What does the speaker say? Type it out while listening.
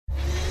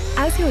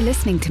As you're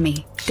listening to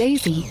me,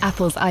 Daisy,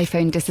 Apple's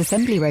iPhone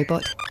disassembly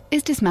robot,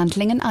 is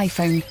dismantling an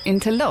iPhone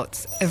into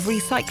lots of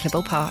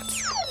recyclable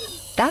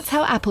parts. That's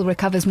how Apple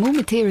recovers more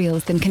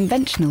materials than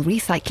conventional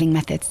recycling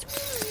methods.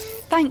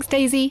 Thanks,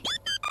 Daisy.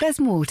 There's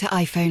more to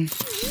iPhone.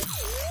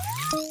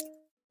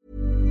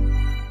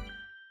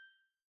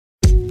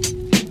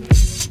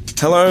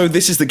 Hello,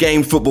 this is the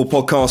Game Football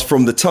Podcast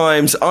from The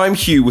Times. I'm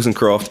Hugh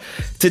Wisencroft.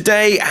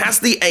 Today, has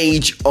the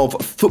age of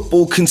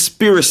football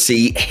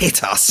conspiracy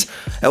hit us?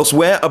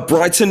 Elsewhere, a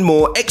Brighton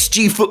more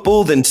XG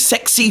football than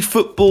sexy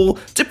football?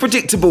 Did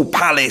predictable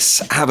Palace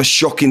have a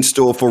shock in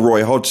store for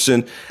Roy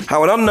Hodgson?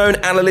 How an unknown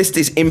analyst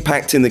is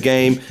impacting the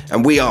game?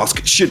 And we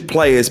ask, should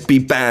players be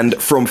banned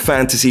from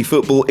fantasy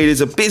football? It is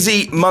a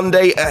busy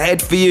Monday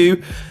ahead for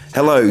you.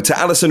 Hello to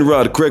Alison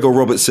Rudd, Gregor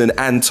Robertson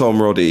and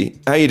Tom Roddy.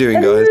 How are you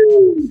doing, guys?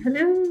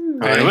 Hello.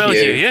 Very well,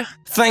 Hugh, yeah?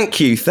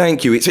 Thank you.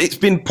 It's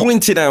been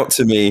pointed out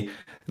to me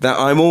that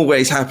I'm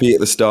always happy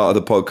at the start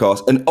of the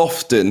podcast, and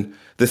often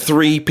the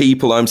three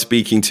people I'm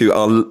speaking to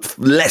are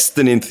less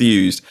than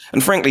enthused.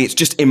 And frankly, it's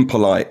just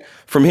impolite.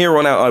 From here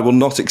on out, I will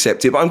not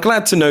accept it. But I'm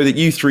glad to know that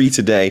you three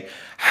today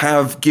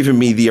have given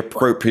me the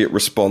appropriate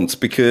response,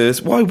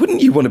 because why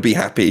wouldn't you want to be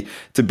happy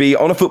to be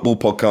on a football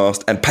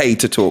podcast and paid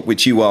to talk,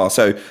 which you are?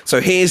 So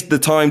here's the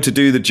time to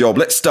do the job.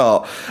 Let's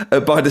start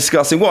by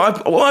discussing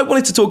what I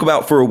wanted to talk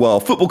about for a while,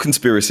 football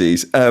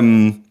conspiracies.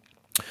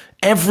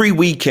 Every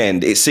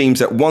weekend, it seems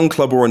that one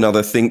club or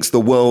another thinks the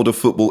world of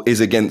football is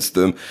against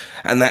them,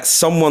 and that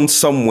someone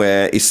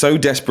somewhere is so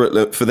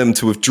desperate for them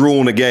to have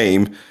drawn a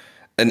game,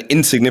 an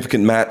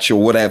insignificant match or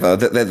whatever,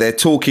 that they're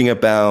talking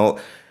about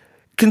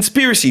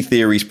conspiracy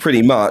theories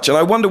pretty much. And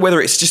I wonder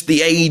whether it's just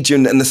the age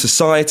and the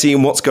society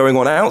and what's going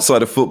on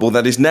outside of football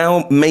that is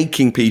now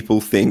making people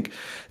think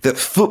that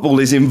football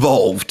is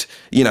involved.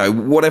 You know,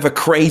 whatever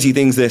crazy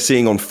things they're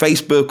seeing on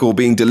Facebook or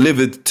being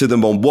delivered to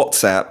them on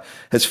WhatsApp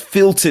has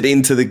filtered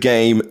into the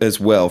game as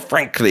well.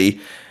 Frankly,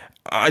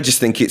 I just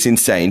think it's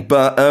insane.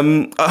 But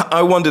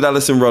I wondered,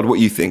 Alison Rudd, what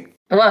you think.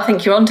 Well, I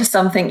think you're onto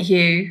something,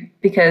 Hugh,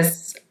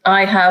 because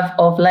I have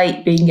of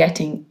late been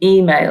getting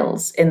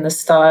emails in the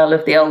style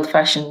of the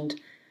old-fashioned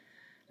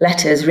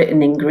letters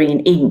written in green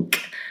ink,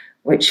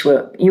 which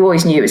you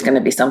always knew it was going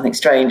to be something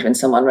strange when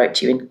someone wrote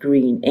to you in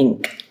green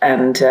ink,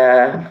 and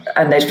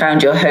they'd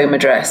found your home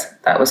address.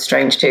 That was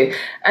strange too.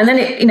 And then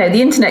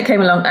the internet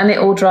came along and it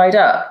all dried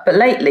up. But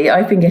lately,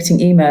 I've been getting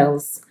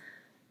emails,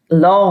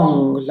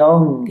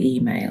 long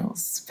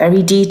emails,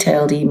 very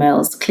detailed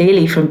emails,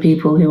 clearly from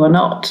people who are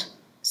not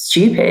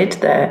stupid.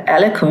 They're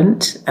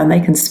eloquent and they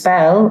can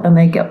spell and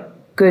they got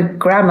good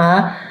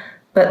grammar,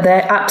 but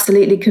they're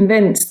absolutely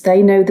convinced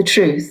they know the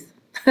truth.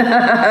 and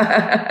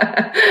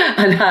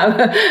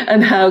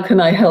how can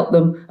I help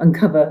them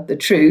uncover the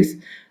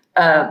truth?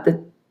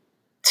 The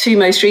two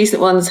most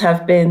recent ones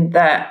have been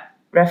that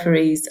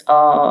referees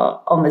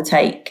are on the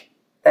take.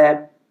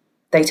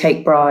 They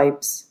take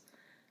bribes,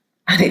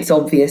 and it's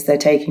obvious they're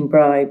taking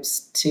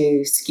bribes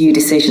to skew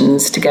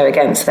decisions to go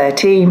against their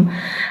team.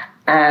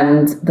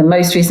 And the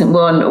most recent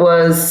one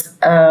was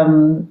I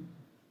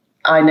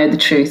know the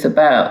truth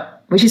about,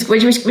 which I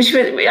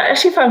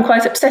actually found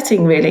quite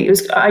upsetting, really. It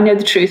was, I know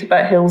the truth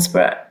about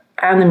Hillsborough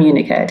and the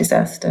Munich air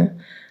disaster,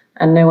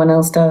 and no one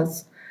else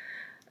does.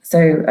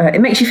 So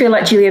it makes you feel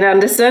like Gillian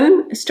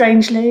Anderson,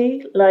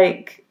 strangely,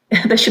 like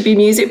there should be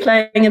music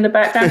playing in the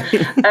background.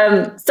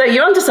 So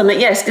you're onto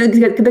something, yes.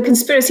 The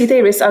conspiracy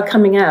theorists are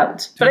coming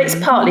out, but it's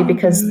partly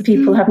because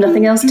people have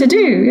nothing else to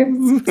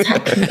do.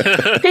 Exactly.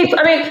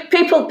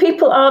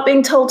 People are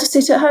being told to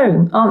sit at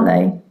home, aren't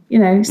they? You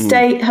know,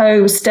 stay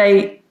home,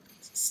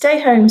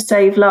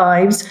 save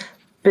lives,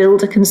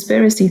 build a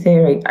conspiracy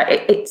theory.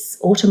 It's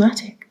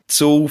automatic.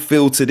 It's all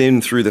filtered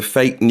in through the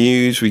fake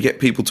news. We get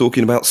people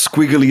talking about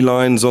squiggly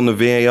lines on the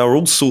VAR,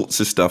 all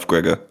sorts of stuff,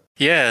 Gregor.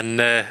 Yeah, and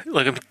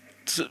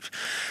it's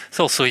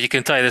also, you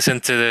can tie this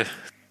into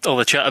all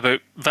the chat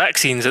about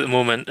vaccines at the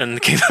moment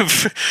and kind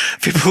of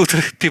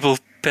people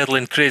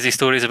peddling crazy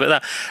stories about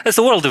that. It's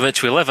the world in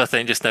which we live, I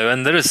think, just now,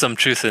 and there is some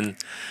truth in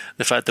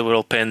the fact that we're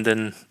all penned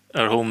in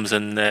our homes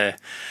and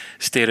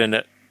staring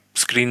at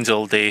screens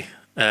all day.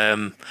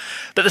 But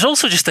there's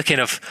also just a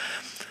kind of,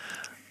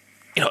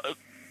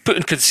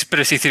 putting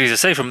conspiracy theories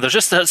aside from, there's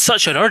just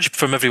such an urge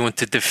from everyone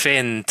to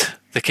defend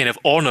the kind of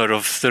honour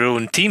of their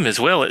own team as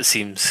well, it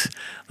seems.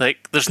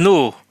 Like, there's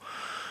no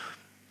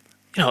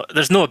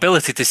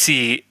ability to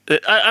see.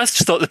 I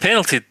just thought the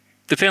penalty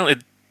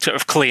sort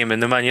of claim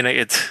in the Man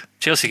United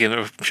Chelsea game that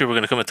I'm sure we're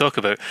going to come and talk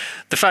about,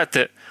 the fact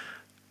that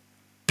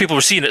people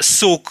were seeing it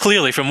so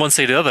clearly from one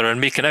side or the other and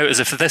making out as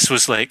if this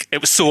was like,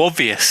 it was so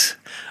obvious.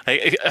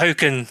 Like, how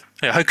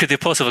could they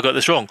possibly have got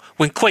this wrong?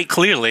 When quite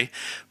clearly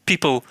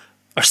people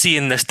are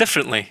seeing this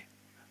differently.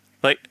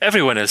 Like,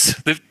 everyone is.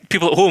 The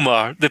people at home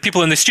are. The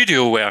people in the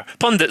studio were.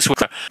 Pundits were.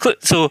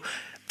 So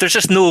there's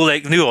just no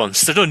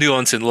nuance. There's no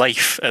nuance in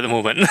life at the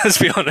moment, let's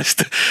be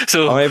honest.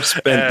 So I have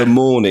spent the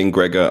morning,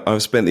 Gregor,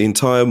 I've spent the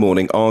entire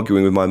morning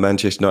arguing with my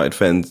Manchester United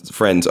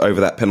friends over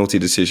that penalty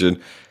decision.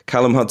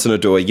 Callum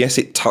Hudson-Odoi, yes,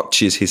 it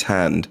touches his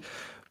hand,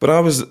 But I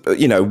was,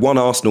 one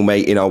Arsenal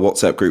mate in our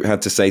WhatsApp group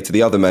had to say to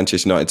the other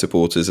Manchester United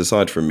supporters,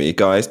 aside from me,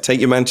 guys, take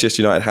your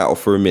Manchester United hat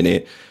off for a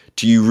minute.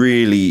 Do you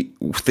really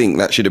think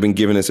that should have been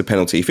given as a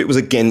penalty? If it was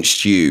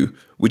against you,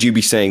 would you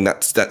be saying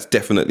that's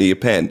definitely a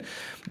pen?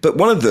 But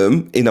one of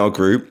them in our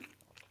group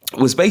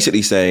was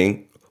basically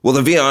saying, well,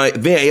 the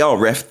VAR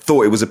ref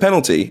thought it was a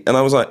penalty. And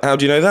I was like, how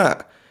do you know that?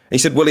 And he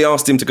said, well, he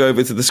asked him to go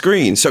over to the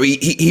screen. So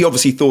he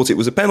obviously thought it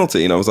was a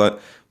penalty. And I was like,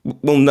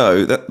 well,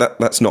 no,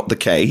 that's not the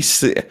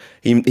case.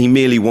 He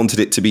merely wanted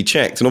it to be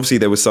checked. And obviously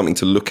there was something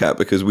to look at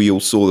because we all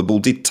saw the ball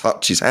did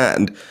touch his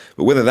hand.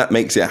 But whether that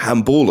makes it a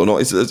handball or not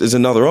is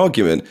another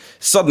argument.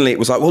 Suddenly it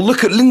was like, well,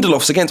 look at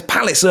Lindelof's against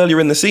Palace earlier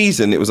in the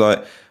season. It was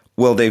like,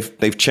 well,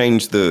 they've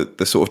changed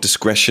the sort of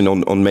discretion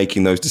on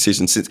making those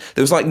decisions. Since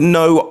there was like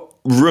no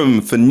room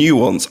for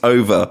nuance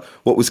over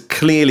what was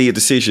clearly a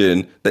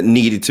decision that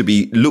needed to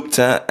be looked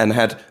at and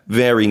had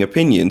varying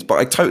opinions. But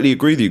I totally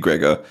agree with you,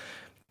 Gregor.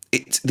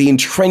 It's the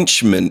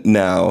entrenchment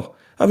now.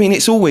 I mean,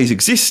 it's always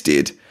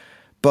existed,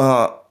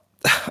 but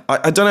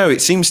I don't know.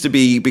 It seems to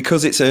be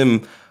because it's a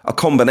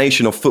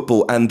combination of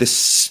football and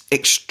this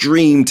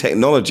extreme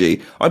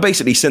technology. I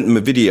basically sent them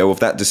a video of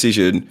that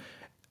decision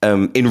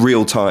in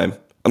real time.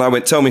 And I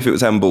went, tell me if it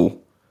was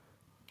handball.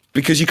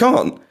 Because you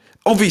can't.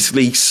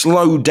 Obviously,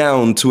 slow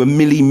down to a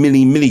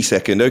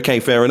millisecond.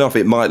 Okay, fair enough.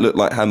 It might look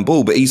like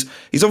handball, but he's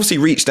obviously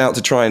reached out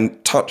to try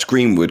and touch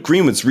Greenwood.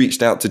 Greenwood's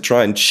reached out to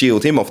try and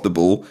shield him off the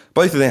ball.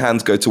 Both of their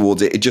hands go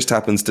towards it. It just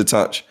happens to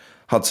touch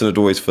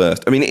Hudson-Odoi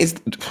first. I mean,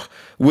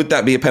 would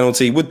that be a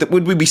penalty?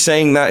 Would we be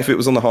saying that if it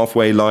was on the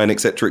halfway line,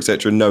 etc.,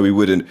 etc.? No, we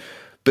wouldn't.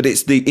 But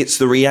it's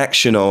the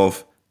reaction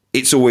of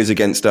it's always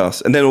against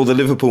us. And then all the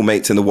Liverpool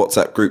mates in the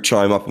WhatsApp group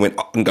chime up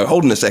and go,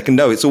 hold on a second,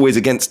 no, it's always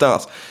against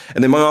us.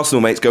 And then my Arsenal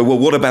mates go, well,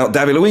 what about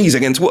David Luiz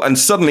against what? And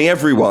suddenly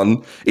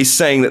everyone is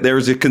saying that there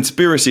is a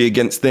conspiracy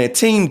against their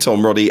team,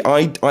 Tom Roddy.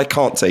 I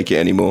can't take it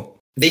anymore.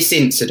 This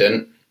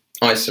incident,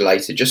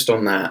 isolated just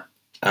on that,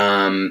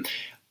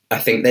 I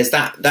think there's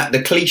that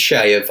the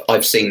cliche of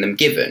I've seen them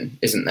given,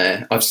 isn't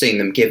there? I've seen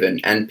them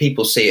given, and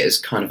people see it as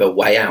kind of a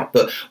way out.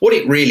 But what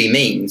it really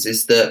means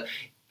is that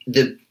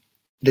the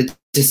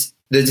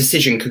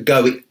decision could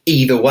go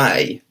either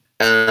way.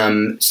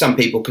 Some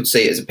people could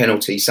see it as a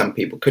penalty, some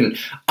people couldn't.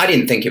 I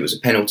didn't think it was a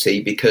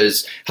penalty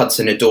because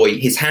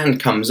Hudson-Odoi, his hand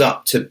comes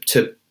up to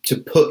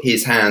put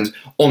his hand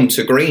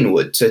onto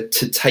Greenwood to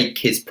take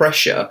his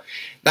pressure.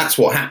 That's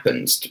what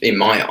happened in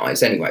my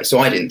eyes anyway. So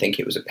I didn't think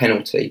it was a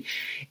penalty.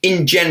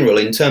 In general,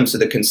 in terms of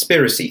the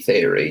conspiracy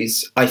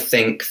theories, I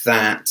think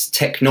that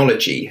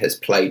technology has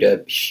played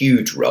a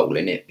huge role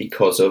in it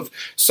because of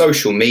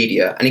social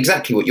media and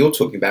exactly what you're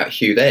talking about,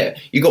 Hugh, there.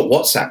 You've got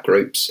WhatsApp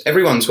groups.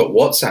 Everyone's got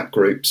WhatsApp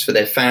groups for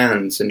their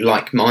fans and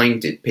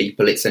like-minded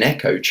people. It's an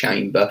echo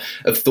chamber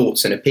of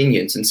thoughts and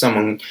opinions. And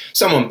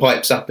someone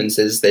pipes up and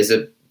says there's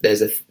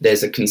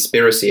a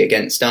conspiracy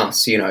against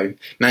us,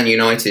 Man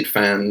United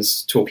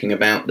fans talking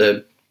about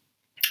the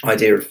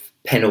idea of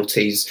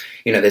penalties.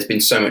 There's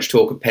been so much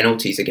talk of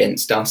penalties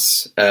against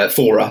us,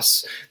 for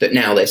us, that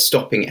now they're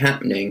stopping it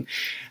happening.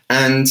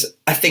 And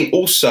I think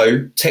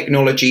also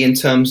technology in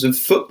terms of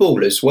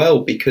football as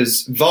well,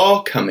 because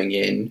VAR coming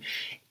in,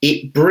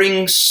 it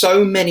brings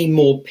so many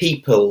more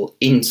people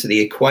into the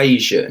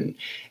equation,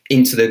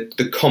 into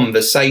the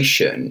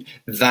conversation,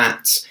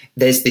 that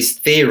there's this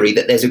theory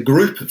that there's a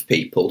group of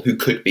people who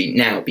could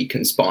be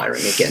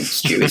conspiring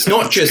against you. It's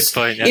not just,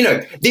 point,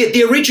 yeah.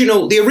 The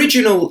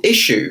original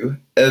issue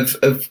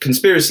of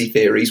conspiracy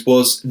theories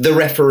was the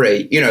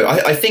referee.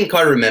 I think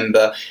I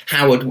remember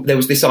there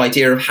was this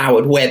idea of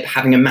Howard Webb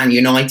having a Man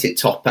United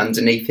top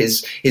underneath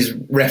his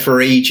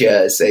referee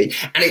jersey.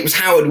 And it was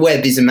Howard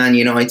Webb is a Man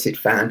United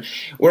fan.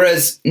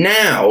 Whereas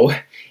now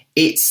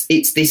it's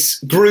this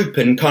group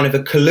and kind of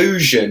a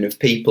collusion of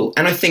people.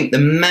 And I think the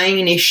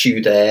main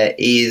issue there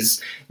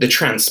is the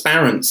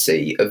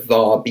transparency of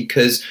VAR,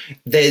 because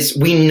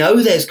we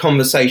know there's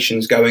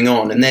conversations going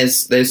on, and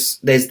there's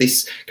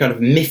this kind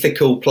of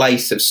mythical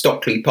place of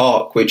Stockley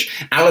Park, which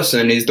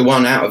Alison is the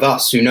one out of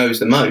us who knows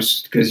the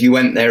most, because you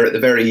went there at the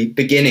very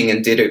beginning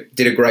and did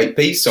a great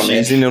piece on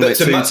it. She's in on it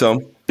too,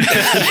 Tom.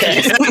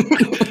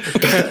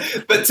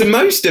 But to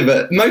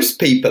most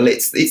people,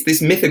 it's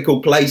this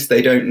mythical place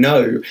they don't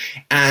know,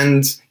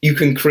 and you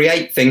can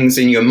create things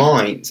in your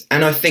mind.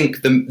 And I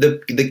think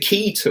the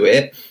key to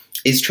it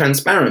is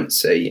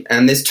transparency.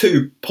 And there's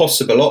two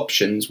possible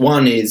options.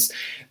 One is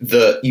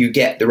that you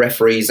get the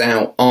referees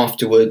out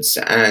afterwards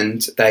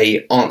and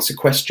they answer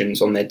questions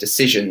on their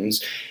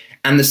decisions.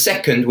 And the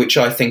second, which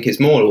I think is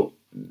more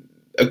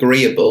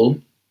agreeable,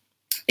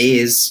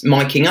 is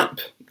miking up.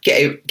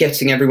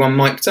 Getting everyone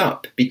mic'd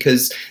up,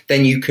 because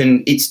then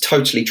it's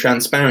totally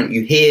transparent.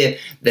 You hear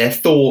their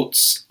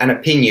thoughts and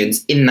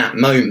opinions in that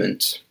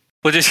moment.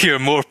 We'll just hear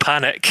more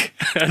panic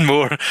and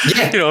more,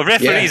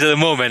 referees at the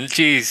moment.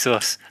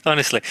 Jesus,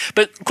 honestly.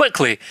 But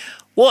quickly,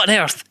 what on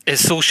earth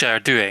is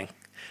Solskjaer doing,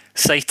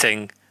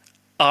 citing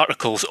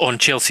articles on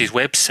Chelsea's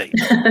website.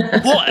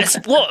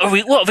 What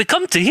have we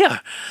come to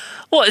here?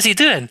 What is he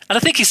doing? And I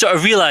think he sort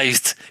of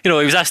realised, he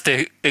was asked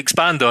to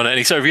expand on it, and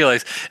he sort of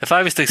realised, if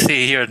I was to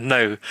say here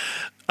now,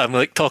 I'm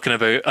like talking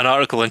about an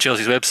article on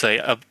Chelsea's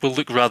website, I will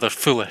look rather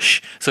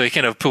foolish. So he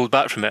kind of pulled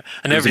back from it,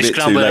 and everybody's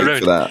scrambling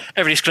around.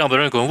 Everybody's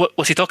scrambling around, going,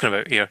 "What's he talking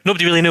about here?"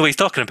 Nobody really knew what he's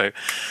talking about.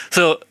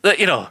 So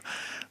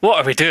what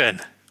are we doing?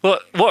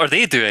 What are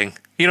they doing?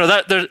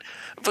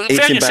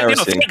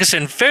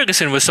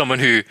 Ferguson was someone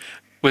who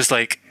was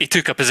like, he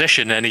took a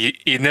position and he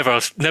never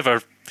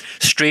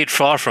strayed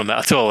far from it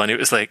at all, and it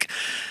was like,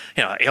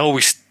 he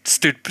always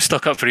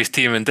stuck up for his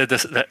team and did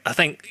this. I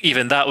think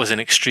even that was an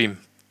extreme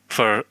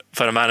for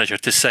a manager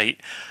to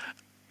cite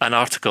an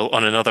article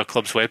on another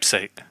club's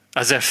website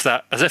as if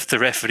the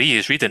referee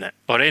is reading it,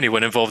 or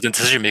anyone involved in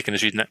decision making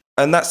is reading it.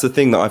 And that's the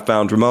thing that I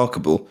found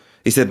remarkable.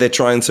 He said they're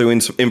trying to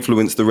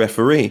influence the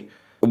referee.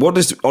 What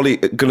does Ole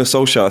Gunnar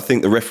Solskjaer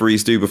think the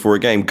referees do before a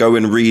game? Go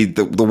and read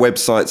the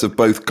websites of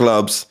both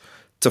clubs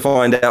to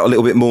find out a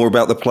little bit more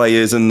about the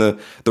players and the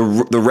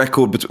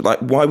record. Like,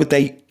 why would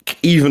they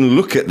even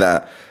look at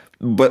that?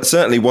 But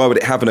certainly, why would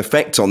it have an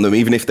effect on them,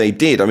 even if they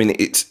did? I mean,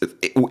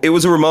 it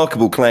was a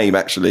remarkable claim,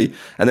 actually,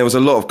 and there was a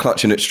lot of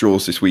clutching at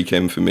straws this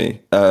weekend for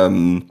me.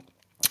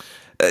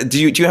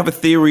 Do you have a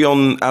theory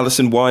on,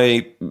 Alison,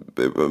 why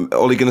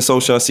Ole Gunnar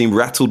Solskjaer seemed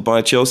rattled by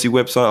a Chelsea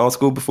website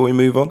article before we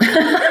move on?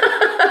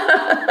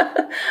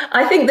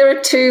 I think there are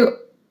two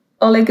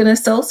Ole Gunnar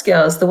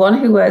Solskjaers, the one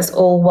who wears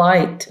all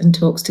white and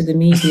talks to the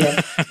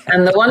media,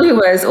 and the one who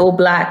wears all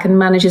black and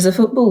manages a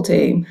football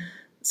team.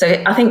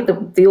 So I think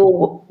the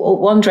all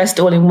one dressed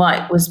all in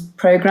white was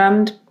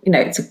programmed.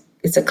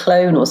 It's a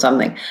clone or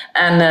something,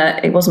 and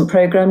it wasn't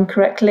programmed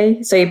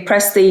correctly. So he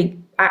pressed the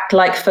act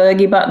like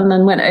Fergie button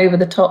and went over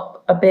the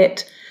top a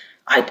bit.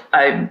 I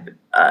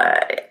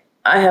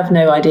have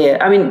no idea.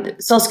 I mean,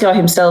 Solskjaer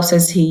himself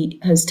says he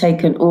has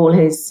taken all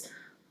his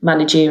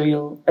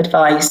managerial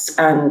advice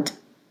and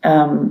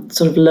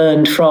sort of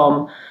learned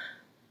from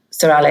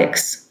Sir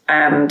Alex,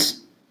 and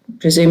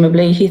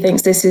presumably he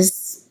thinks this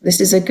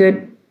is a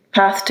good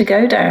path to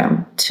go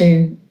down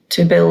to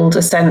build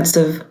a sense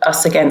of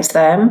us against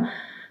them,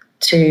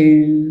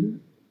 to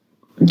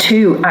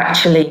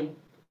actually,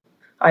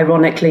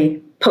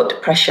 ironically,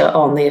 put pressure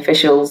on the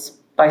officials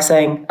by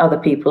saying other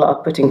people are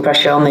putting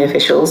pressure on the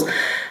officials.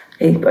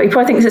 He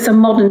probably thinks it's a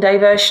modern day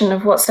version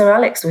of what Sir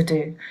Alex would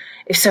do.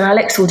 If Sir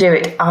Alex will do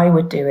it, I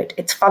would do it.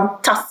 It's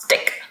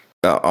fantastic.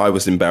 I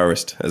was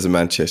embarrassed as a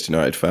Manchester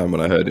United fan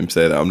when I heard him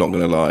say that. I'm not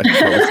going to lie.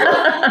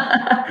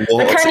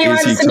 Can you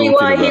answer me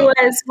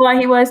why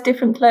he wears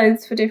different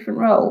clothes for different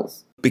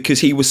roles? Because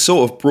he was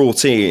sort of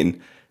brought in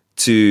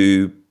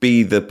to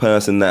be the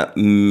person that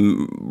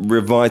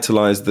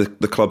revitalised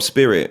the club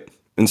spirit.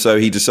 And so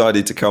he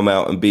decided to come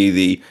out and be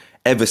the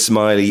ever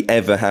smiley,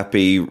 ever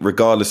happy,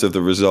 regardless of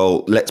the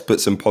result. Let's put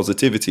some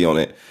positivity on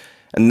it.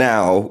 And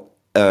now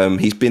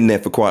he's been there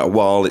for quite a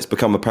while. It's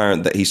become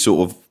apparent that he's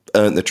sort of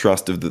earned the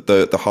trust of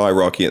the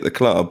hierarchy at the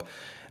club.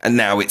 And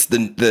now it's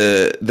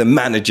the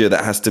manager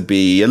that has to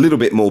be a little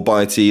bit more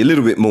bitey, a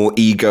little bit more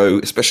ego,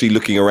 especially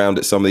looking around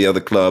at some of the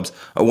other clubs.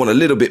 I want a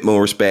little bit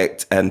more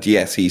respect. And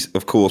yes, he's,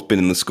 of course, been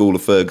in the school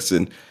of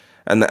Ferguson.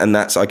 And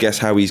that's, I guess,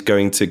 how he's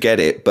going to get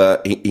it.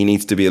 But he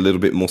needs to be a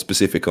little bit more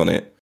specific on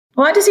it.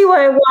 Why does he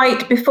wear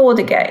white before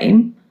the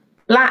game,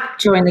 black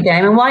during the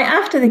game, and white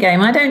after the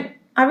game?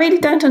 I really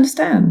don't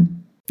understand.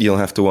 You'll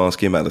have to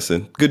ask him,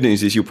 Alison. Good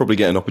news is you'll probably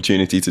get an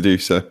opportunity to do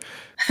so.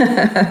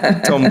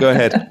 Tom, go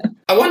ahead.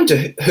 I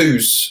wonder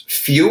who's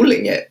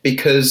fueling it,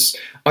 because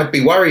I'd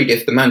be worried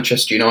if the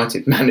Manchester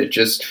United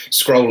manager's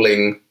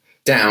scrolling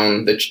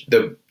down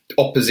the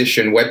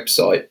opposition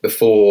website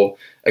before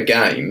a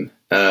game.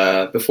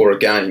 I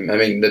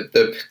mean,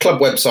 the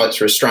club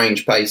websites are a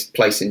strange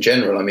place in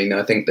general. I mean,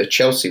 I think the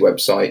Chelsea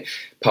website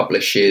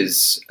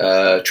publishes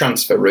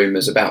transfer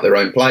rumours about their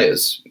own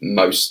players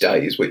most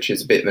days, which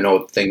is a bit of an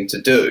odd thing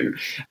to do.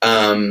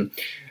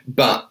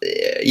 But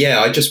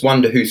I just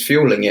wonder who's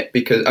fueling it,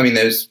 because, I mean,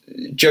 there's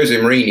Jose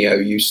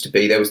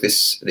Mourinho there was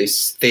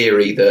this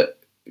theory that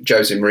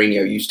Jose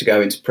Mourinho used to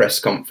go into press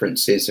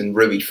conferences and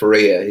Rui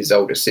Faria, his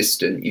old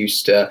assistant,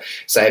 used to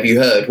say, "Have you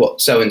heard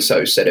what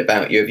so-and-so said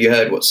about you? Have you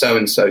heard what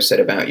so-and-so said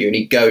about you?" And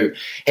he'd go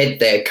head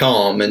there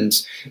calm, and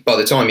by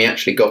the time he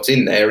actually got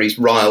in there, he's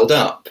riled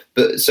up.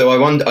 But so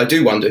I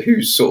do wonder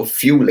who's sort of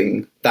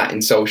fueling that in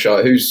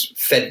Solskjaer, who's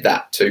fed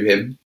that to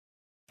him.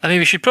 I mean,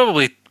 we should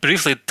probably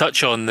briefly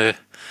touch on the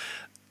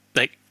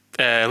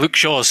Luke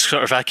Shaw's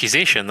sort of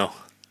accusation, though.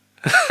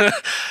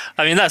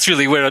 I mean, that's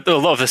really where a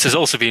lot of this has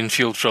also been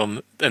fueled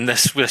from, in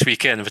this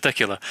weekend in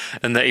particular,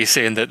 and that he's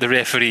saying that the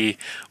referee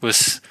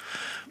was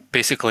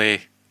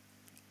basically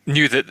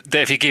knew that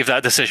if he gave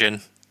that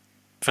decision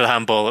for the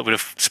handball, it would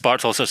have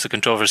sparked all sorts of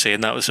controversy,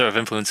 and that was sort of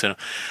influencing him.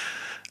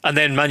 And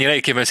then Man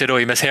United came out and said, "Oh,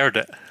 he misheard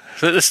it."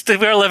 So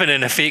we're living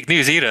in a fake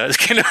news era. It's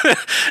kind of,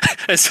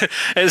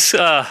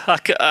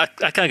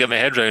 I can't get my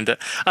head around it.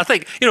 I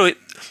think,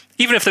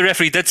 even if the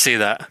referee did say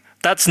that,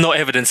 that's not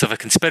evidence of a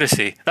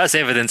conspiracy. That's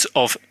evidence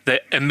of the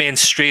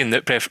immense strain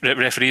that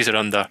referees are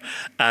under.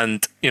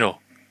 And,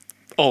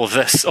 all of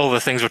this, all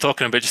the things we're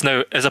talking about just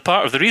now, is a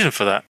part of the reason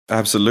for that.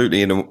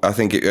 Absolutely, and I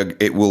think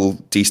it will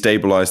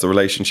destabilise the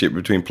relationship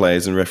between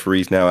players and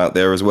referees now out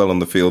there as well on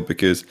the field,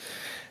 because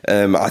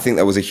I think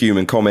that was a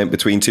human comment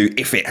between two.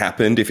 If it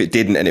happened, if it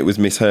didn't and it was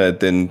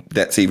misheard, then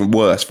that's even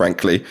worse,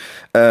 frankly.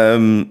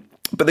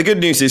 But the good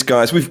news is,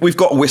 guys, we've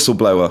got a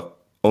whistleblower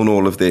on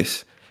all of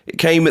this. It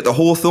came at the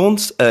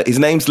Hawthorns. His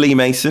name's Lee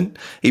Mason.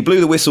 He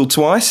blew the whistle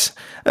twice.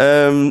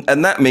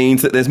 And that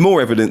means that there's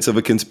more evidence of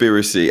a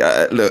conspiracy.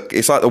 Look,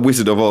 it's like the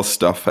Wizard of Oz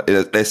stuff.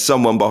 There's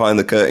someone behind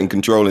the curtain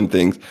controlling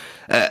things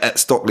at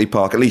Stockley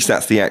Park. At least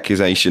that's the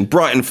accusation.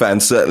 Brighton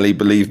fans certainly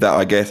believe that,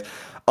 I guess,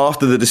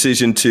 after the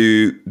decision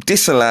to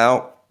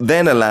disallow,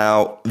 then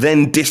allow,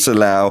 then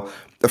disallow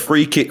a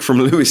free kick from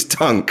Lewis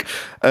Dunk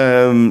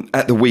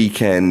at the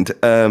weekend.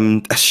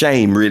 A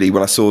shame, really,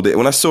 when I saw it.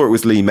 When I saw it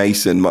was Lee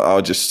Mason, my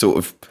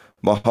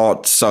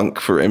heart sunk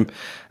for him.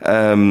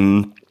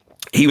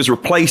 He was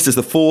replaced as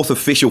the fourth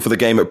official for the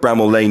game at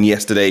Bramall Lane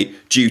yesterday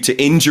due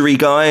to injury,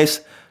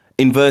 guys.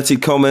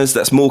 Inverted commas,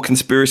 that's more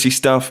conspiracy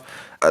stuff.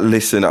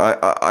 Listen,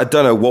 I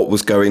don't know what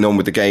was going on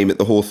with the game at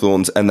the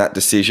Hawthorns and that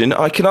decision.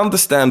 I can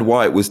understand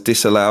why it was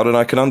disallowed, and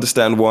I can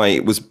understand why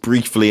it was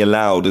briefly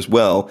allowed as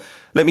well.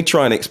 Let me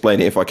try and explain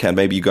it if I can.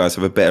 Maybe you guys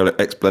have a better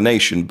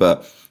explanation.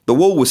 But the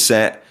wall was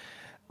set,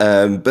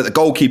 but the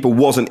goalkeeper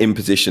wasn't in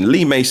position.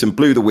 Lee Mason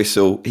blew the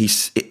whistle.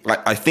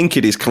 I think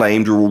it is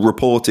claimed or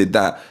reported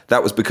that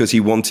was because he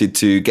wanted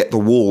to get the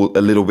wall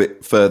a little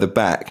bit further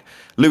back.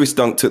 Lewis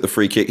Dunk took the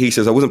free kick. He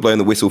says, I wasn't blowing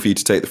the whistle for you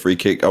to take the free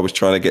kick. I was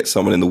trying to get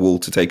someone in the wall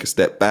to take a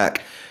step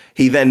back.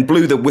 He then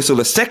blew the whistle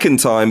a second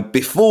time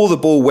before the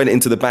ball went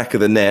into the back of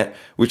the net,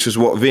 which was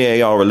what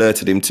VAR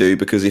alerted him to,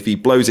 because if he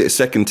blows it a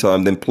second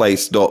time, then play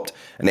stopped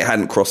and it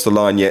hadn't crossed the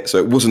line yet, so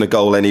it wasn't a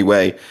goal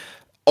anyway.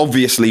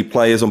 Obviously,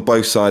 players on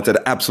both sides had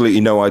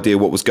absolutely no idea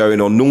what was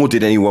going on, nor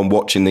did anyone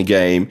watching the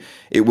game.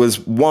 It was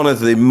one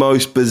of the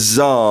most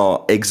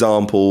bizarre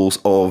examples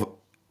of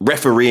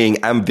refereeing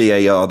and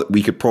VAR that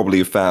we could probably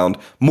have found.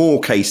 More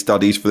case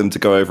studies for them to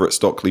go over at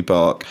Stockley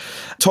Park.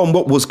 Tom,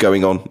 what was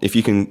going on, if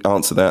you can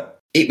answer that?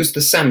 It was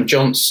the Sam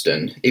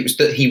Johnston. It was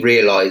that he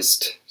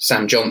realised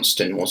Sam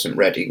Johnston wasn't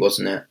ready,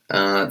 wasn't it?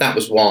 That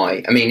was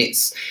why. I mean,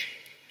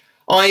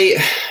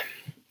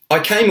 I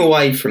came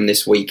away from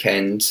this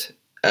weekend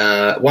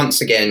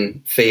once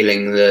again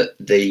feeling that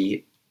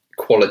the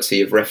quality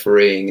of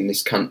refereeing in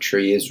this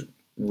country is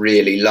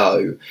really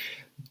low.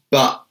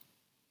 But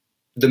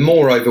the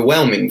more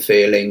overwhelming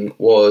feeling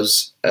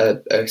was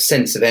a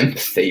sense of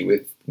empathy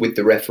with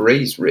the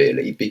referees,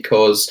 really,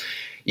 because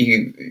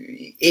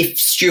if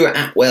Stuart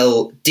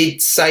Atwell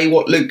did say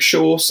what Luke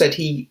Shaw said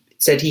he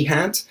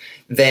had,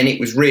 then it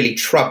was really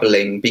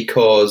troubling,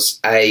 because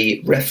a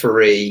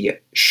referee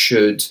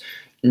should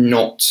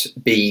not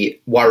be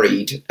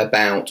worried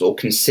about or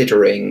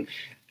considering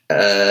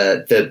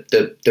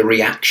the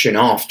reaction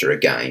after a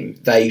game.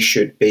 They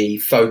should be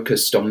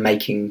focused on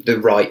making the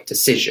right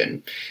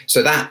decision.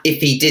 So that,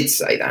 if he did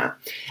say that,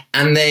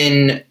 and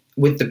then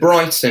with the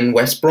Brighton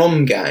West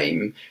Brom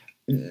game,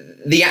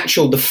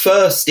 the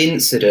first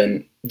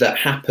incident that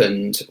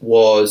happened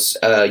was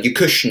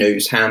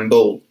Yukushnu's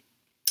handball,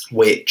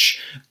 which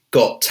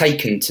got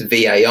taken to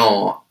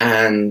VAR,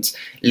 and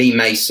Lee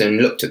Mason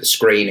looked at the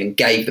screen and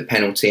gave the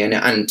penalty,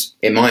 and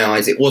in my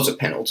eyes it was a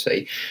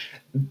penalty.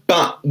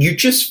 But you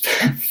just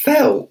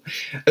felt,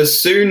 as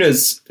soon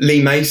as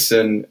Lee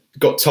Mason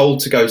got told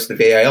to go to the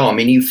VAR, I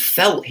mean, you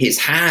felt his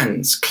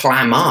hands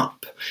clam up,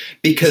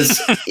 because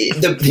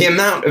the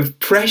amount of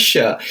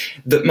pressure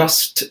that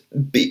must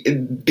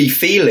be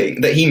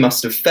feeling, that he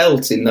must have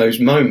felt in those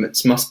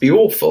moments, must be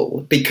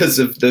awful, because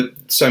of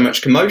so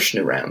much commotion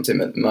around him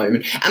at the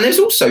moment. And there's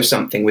also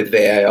something with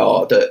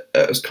VAR that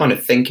I was kind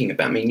of thinking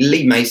about. I mean,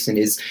 Lee Mason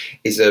has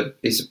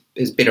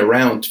been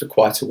around for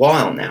quite a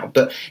while now,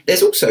 but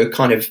there's also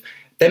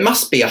there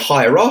must be a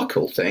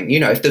hierarchical thing. You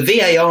know, if the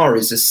VAR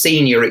is a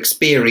senior,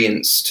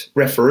 experienced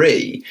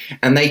referee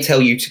and they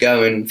tell you to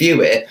go and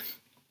view it,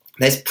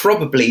 there's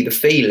probably the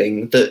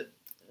feeling that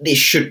this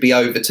should be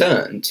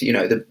overturned. You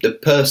know, the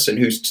person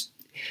who's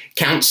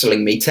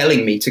counselling me,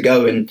 telling me to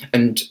go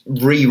and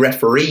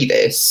re-referee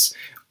this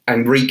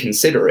and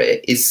reconsider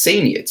it is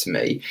senior to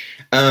me.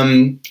 I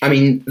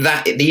mean,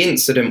 the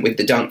incident with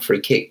the Dunk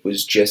free kick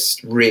was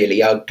just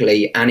really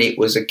ugly, and it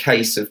was a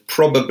case of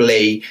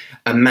probably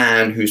a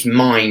man whose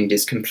mind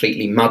is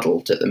completely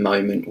muddled at the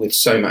moment with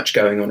so much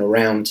going on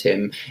around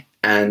him,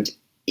 and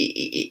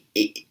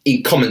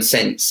in common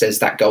sense says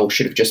that goal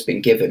should have just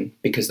been given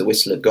because the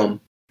whistle had gone.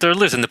 They're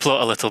losing the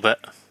plot a little bit.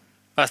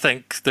 I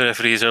think the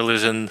referees are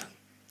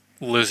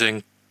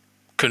losing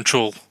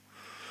control.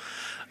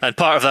 And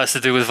part of that's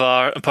to do with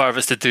VAR, and part of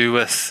it's to do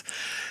with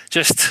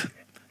just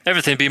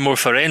everything being more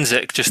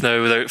forensic just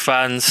now without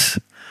fans.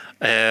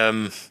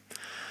 And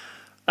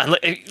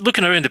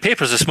looking around the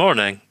papers this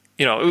morning,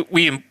 you know,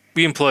 we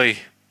employ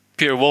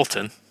Peter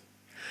Walton,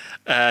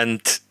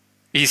 and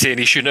he's saying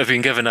he shouldn't have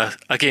been given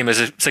a game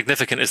as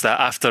significant as that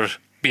after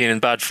being in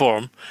bad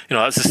form. You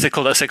know, they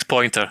call it a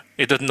 6-pointer.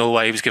 He didn't know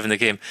why he was given the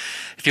game.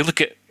 If you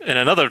look at in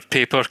another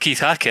paper, Keith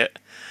Hackett,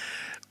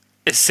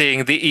 is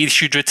saying that he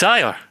should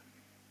retire.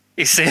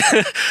 He's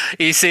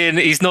saying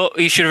he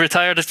should have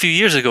retired a few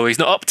years ago. He's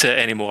not up to it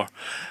anymore.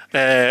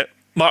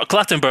 Mark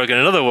Clattenburg, in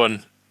another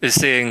one, is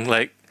saying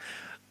like,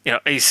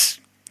 he's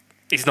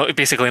not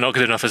basically not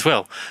good enough as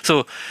well.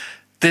 So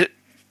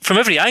from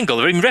every angle,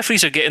 I mean,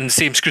 referees are getting the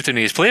same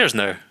scrutiny as players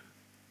now.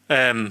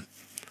 The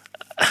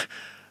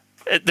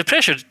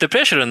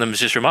pressure on them is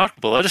just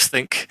remarkable. I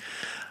think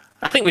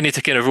we need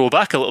to kind of roll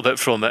back a little bit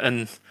from it,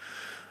 and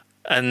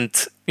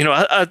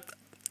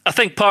I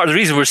think part of the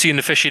reason we're seeing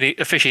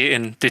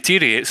officiating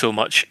deteriorate so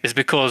much is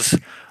because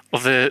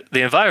of the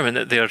environment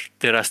that they're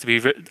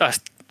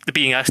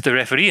being asked to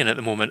referee in at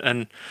the moment,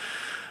 and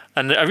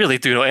I really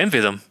do not envy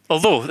them.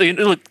 Although,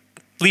 look,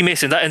 Lee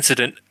Mason, that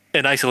incident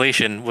in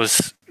isolation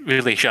was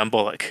really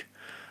shambolic.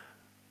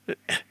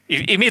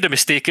 He made a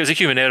mistake. It was a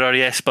human error,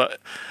 yes, but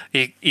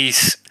if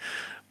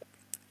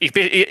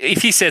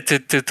he said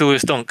to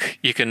Lewis Dunk,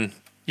 you can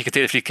take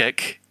the free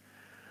kick,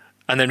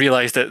 and then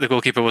realised that the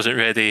goalkeeper wasn't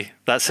ready,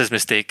 that's his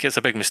mistake. It's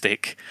a big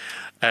mistake,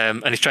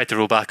 and he's tried to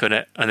roll back on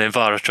it, and then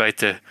VAR tried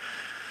to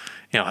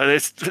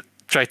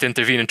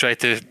intervene and tried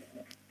to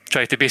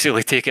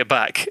basically take it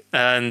back.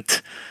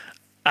 And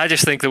I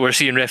just think that we're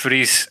seeing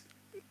referees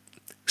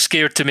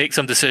scared to make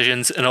some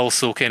decisions and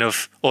also kind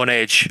of on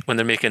edge when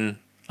they're making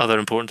other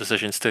important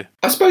decisions too.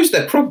 I suppose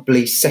they're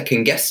probably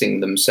second guessing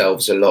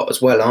themselves a lot as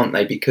well, aren't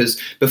they?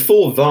 Because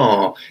before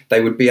VAR,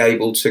 they would be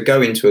able to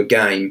go into a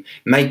game,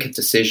 make a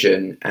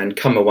decision and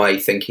come away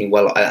thinking,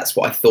 well, that's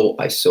what I thought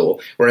I saw.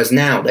 Whereas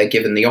now they're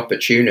given the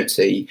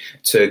opportunity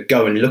to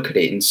go and look at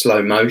it in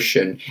slow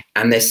motion,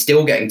 and they're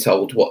still getting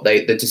told what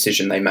the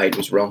decision they made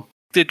was wrong.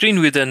 The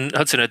Greenwood and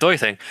Hudson-Odoi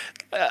thing,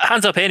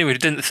 hands up anyone who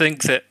didn't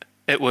think that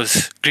it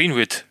was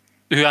Greenwood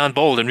who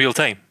handballed in real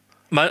time.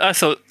 I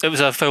thought it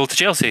was a foul to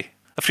Chelsea.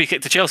 A free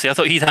kick to Chelsea. I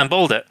thought he'd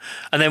handballed it,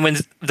 and then when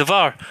the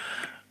VAR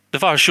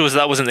shows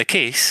that wasn't the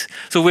case.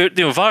 So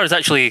VAR is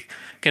actually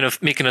kind of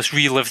making us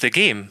relive the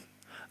game.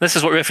 This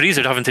is what referees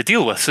are having to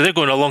deal with. So they're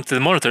going along to the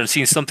monitor and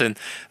seeing something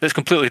that's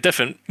completely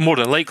different, more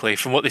than likely,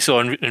 from what they saw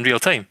in real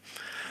time.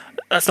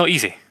 That's not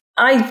easy.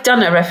 I've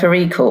done a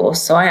referee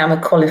course, so I am a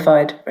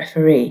qualified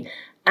referee,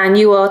 and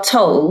you are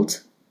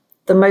told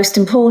the most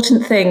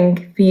important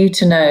thing for you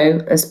to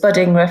know as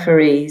budding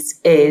referees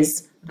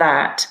is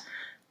that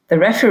the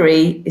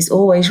referee is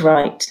always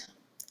right,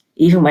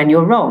 even when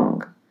you're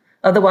wrong.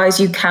 Otherwise,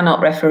 you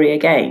cannot referee a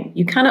game.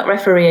 You cannot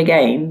referee a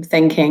game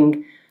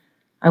thinking,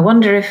 I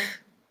wonder if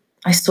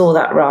I saw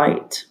that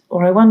right,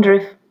 or I wonder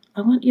if.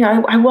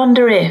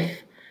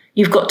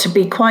 You've got to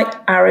be quite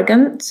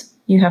arrogant.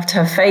 You have to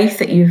have faith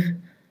that you've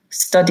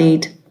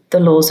studied the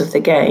laws of the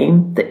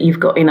game, that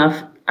you've got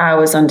enough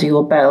hours under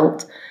your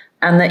belt,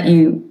 and that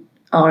you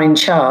are in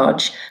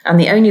charge. And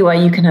the only way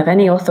you can have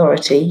any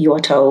authority, you are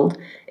told,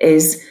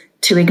 is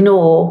to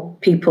ignore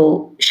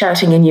people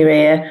shouting in your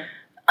ear,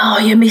 oh,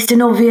 you missed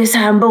an obvious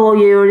handball,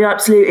 you're an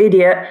absolute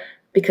idiot,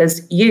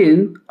 because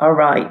you are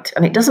right.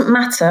 And it doesn't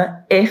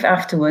matter if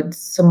afterwards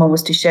someone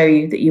was to show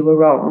you that you were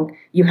wrong,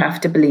 you have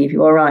to believe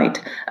you are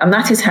right. And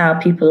that is how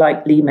people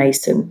like Lee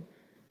Mason,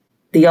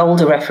 the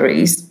older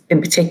referees in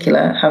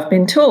particular, have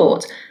been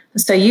taught.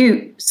 So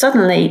you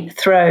suddenly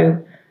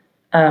throw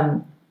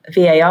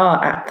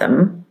VAR at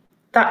them,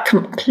 that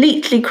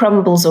completely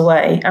crumbles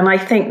away. And I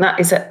think that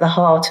is at the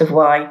heart of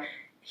why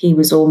he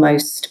was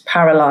almost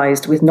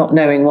paralysed with not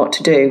knowing what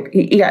to do.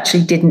 He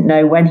actually didn't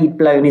know when he'd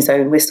blown his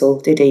own whistle,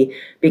 did he?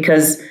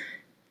 Because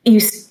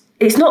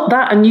it's not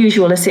that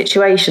unusual a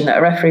situation that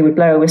a referee would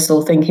blow a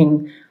whistle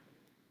thinking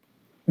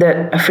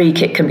that a free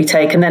kick can be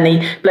taken. Then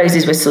he blows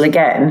his whistle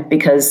again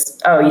because,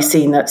 you've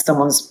seen that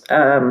someone's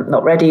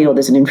not ready, or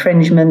there's an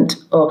infringement,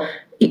 or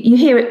you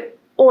hear it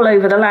all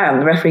over the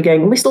land, the referee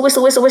going, whistle,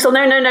 whistle, whistle, whistle,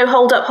 no,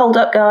 hold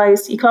up,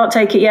 guys, you can't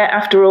take it yet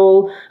after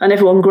all, and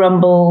everyone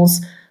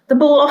grumbles. The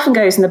ball often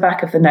goes in the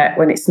back of the net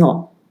when it's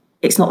not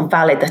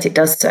valid that it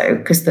does so,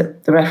 because the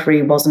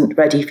referee wasn't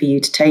ready for you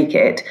to take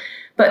it.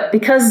 But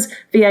because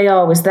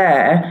VAR was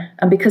there,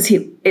 and because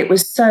it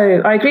was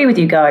so, I agree with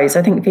you guys,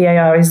 I think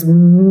VAR is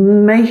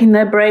making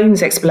their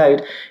brains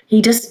explode.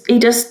 He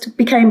just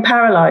became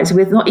paralysed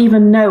with not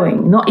even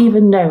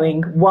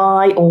knowing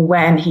why or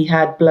when he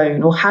had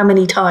blown, or how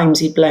many times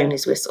he'd blown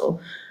his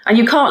whistle. And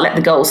you can't let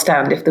the goal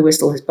stand if the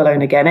whistle is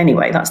blown again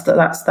anyway. That's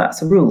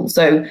a rule.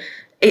 So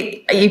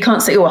you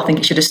can't say, I think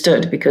it should have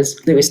stood because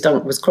Lewis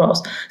Dunk was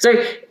cross. So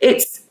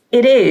it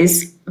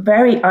is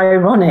very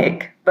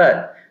ironic,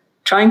 but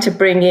trying to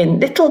bring in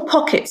little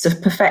pockets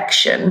of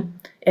perfection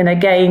in a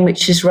game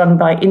which is run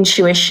by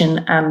intuition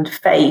and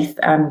faith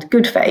and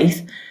good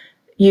faith,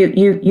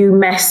 you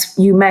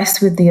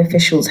mess with the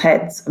officials'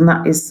 heads, and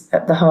that is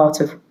at the heart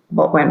of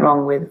what went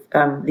wrong with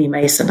Lee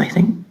Mason, I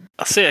think.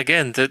 I'll say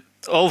again that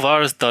all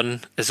VAR has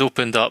done is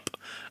opened up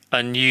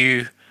a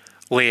new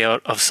layer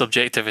of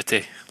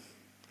subjectivity.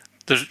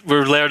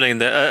 We're learning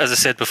that, as I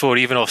said before,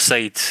 even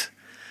offsides,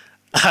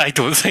 I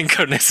don't think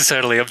are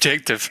necessarily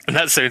objective, and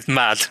that sounds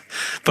mad.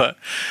 But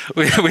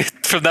we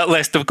from that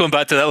list, going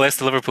back to that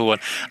Leicester Liverpool one,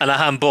 and a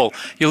handball,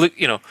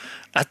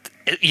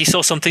 you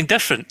saw something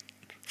different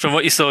from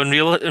what you saw in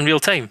real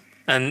time.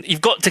 And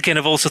you've got to kind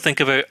of also think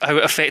about how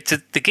it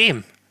affected the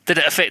game. Did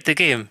it affect the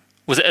game?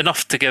 Was it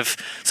enough to give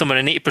someone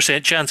an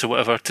 80% chance or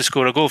whatever to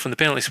score a goal from the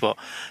penalty spot?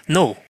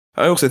 No.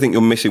 I also think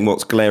you're missing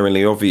what's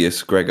glaringly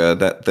obvious, Gregor,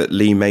 that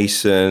Lee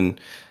Mason,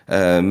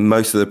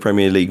 most of the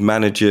Premier League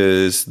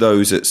managers,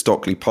 those at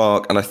Stockley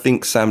Park, and I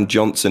think Sam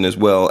Johnson as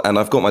well, and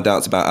I've got my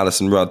doubts about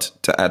Alison Rudd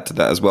to add to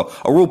that as well,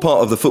 are all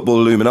part of the football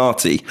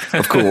Illuminati,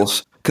 of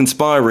course,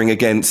 conspiring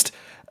against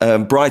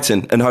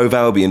Brighton and Hove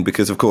Albion,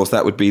 because, of course,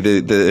 that would be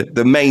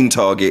the main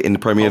target in the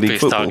Premier League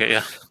football. Target,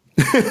 yeah.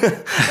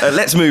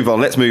 Let's move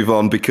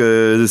on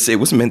because it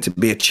wasn't meant to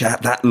be a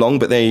chat that long,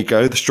 but there you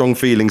go, the strong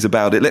feelings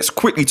about it. Let's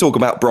quickly talk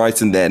about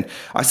Brighton then.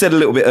 I said a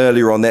little bit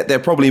earlier on that they're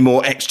probably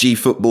more XG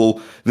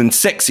football than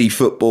sexy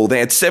football. They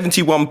had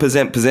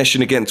 71%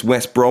 possession against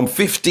West Brom,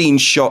 15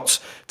 shots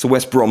to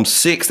West Brom's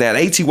 6. They had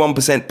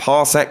 81%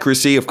 pass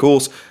accuracy, of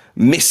course,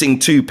 missing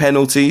 2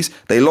 penalties.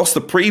 They lost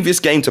the previous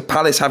game to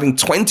Palace, having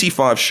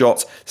 25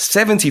 shots,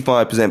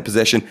 75%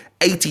 possession,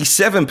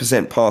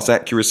 87% pass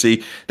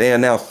accuracy. They are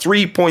now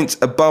 3 points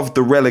above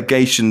the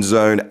relegation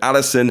zone.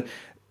 Alison,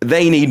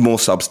 they need more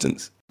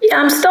substance. Yeah,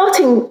 I'm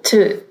starting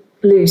to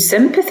lose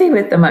sympathy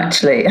with them,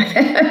 actually.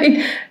 I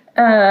mean,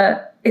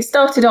 it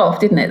started off,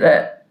 didn't it,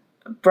 that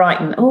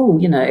Brighton,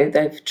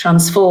 they've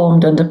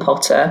transformed under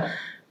Potter.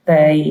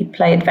 They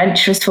play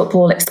adventurous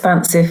football,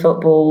 expansive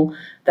football.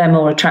 They're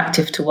more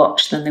attractive to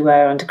watch than they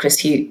were under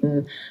Chris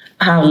Hughton.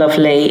 How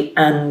lovely.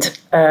 And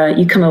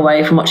you come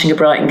away from watching a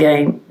Brighton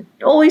game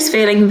always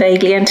feeling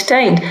vaguely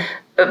entertained.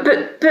 But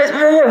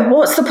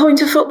what's the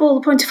point of football?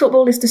 The point of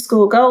football is to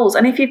score goals.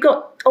 And if you've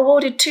got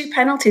awarded 2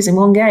 penalties in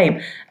one game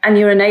and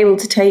you're unable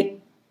to take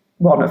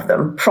one of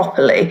them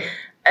properly,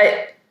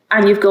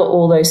 and you've got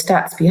all those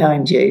stats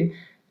behind you,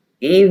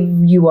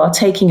 you are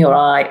taking your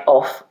eye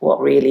off what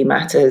really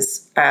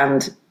matters.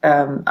 And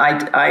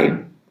I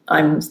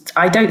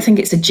don't think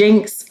it's a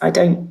jinx. I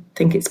don't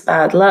think it's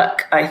bad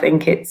luck. I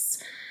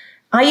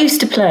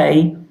used to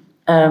play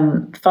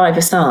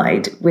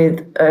 5-a-side with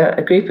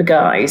a group of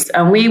guys,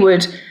 and we were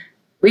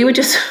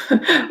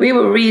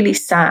really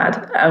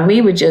sad, and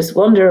we would just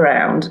wander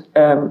around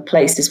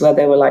places where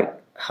there were like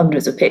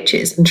hundreds of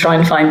pitches and try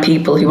and find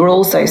people who were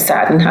also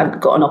sad and hadn't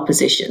got an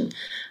opposition.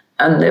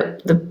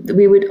 And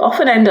we would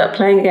often end up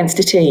playing against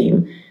a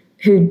team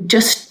who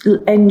just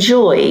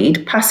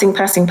enjoyed passing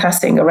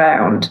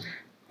around.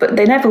 But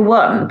they never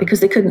won because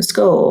they couldn't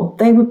score.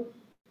 They were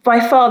by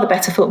far the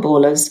better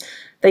footballers.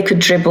 They could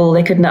dribble,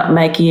 they could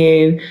nutmeg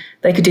you,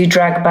 they could do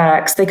drag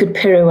backs, they could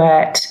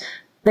pirouette.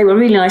 They were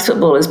really nice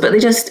footballers, but they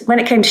just, when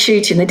it came to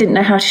shooting, they didn't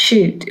know how to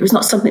shoot. It was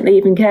not something they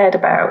even cared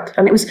about.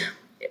 And it was,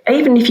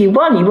 even if you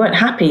won, you weren't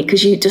happy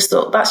because you just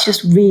thought, that's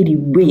just really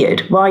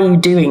weird. Why are you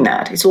doing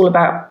that? It's all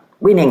about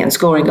winning and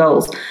scoring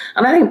goals.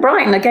 And I think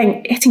Brighton are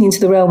getting into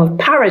the realm of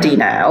parody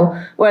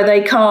now, where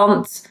they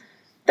can't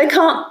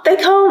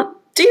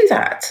do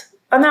that.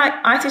 And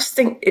I just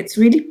think it's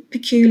really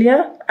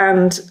peculiar.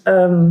 And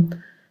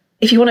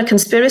if you want a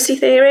conspiracy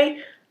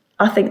theory,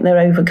 I think they're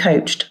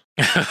overcoached.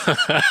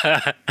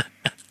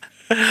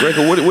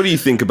 Gregor, what do you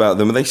think about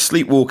them? Are they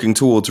sleepwalking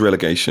towards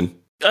relegation?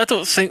 I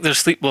don't think they're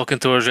sleepwalking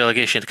towards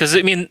relegation, because,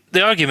 I mean,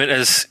 the argument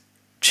is,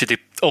 should they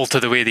alter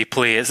the way they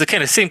play? It's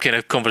the same kind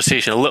of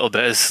conversation a little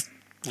bit as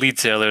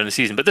Leeds earlier in the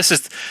season. But this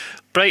is,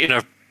 Brighton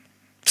are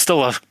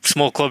still a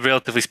small club,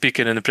 relatively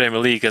speaking, in the Premier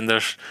League, and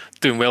they're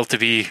doing well to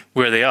be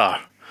where they are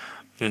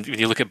when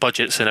you look at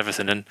budgets and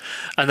everything. And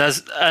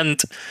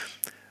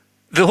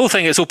the whole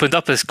thing has opened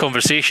up this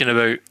conversation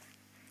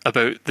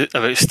about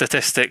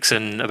statistics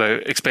and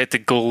about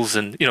expected goals,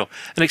 and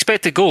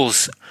expected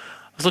goals.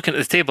 I was looking at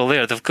the table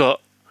there. They've got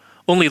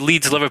only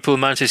Leeds, Liverpool,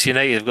 Manchester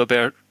United have got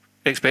better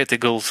expected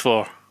goals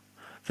for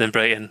than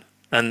Brighton,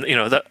 and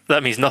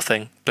that means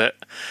nothing. But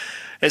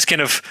it's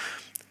kind of,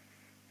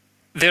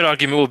 their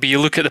argument will be, you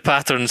look at the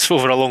patterns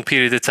over a long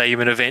period of time,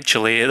 and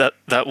eventually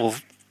that will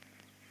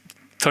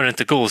turn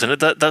into goals,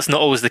 and that's not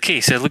always the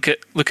case.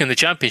 Look in the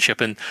Championship,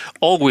 and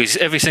always,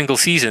 every single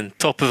season,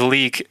 top of the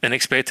league in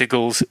expected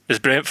goals is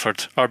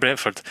Brentford,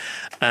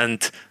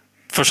 and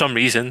for some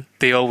reason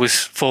they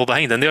always fall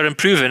behind, and they're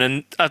improving,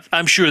 and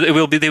I'm sure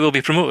that they will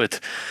be promoted,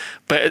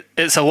 but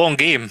it's a long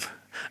game,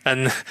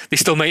 and they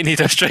still might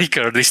need a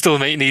striker. They still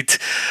might need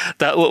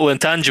that little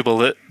intangible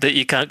that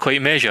you can't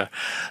quite measure.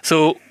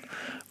 So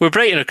where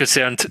Brighton are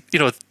concerned,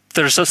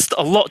 there's just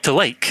a lot to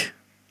like.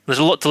 There's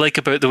a lot to like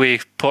about the way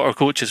Potter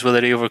coaches,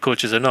 whether he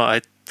overcoaches or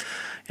not.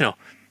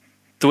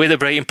 The way that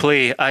Brighton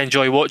play, I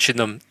enjoy watching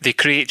them. They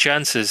create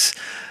chances,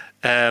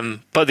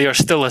 but they are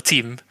still a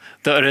team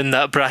that are in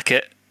that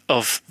bracket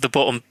of the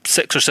bottom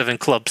 6 or 7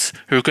 clubs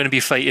who are going to be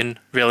fighting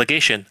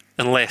relegation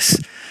unless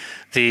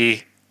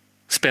they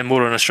spend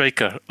more on a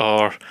striker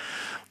or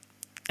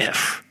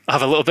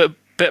have a little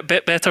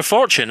bit better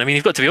fortune. I mean,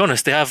 you've got to be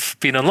honest, they have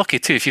been unlucky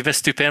too. If you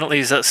miss 2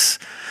 penalties, that's...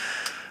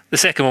 The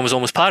second one was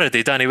almost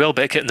parody. Danny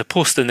Welbeck hitting the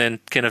post and then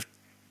kind of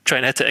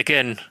trying to hit it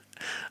again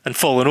and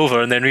falling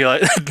over, and then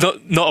realise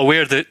not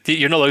aware that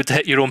you're not allowed to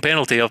hit your own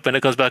penalty up when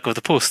it comes back off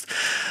the post.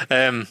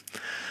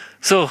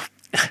 So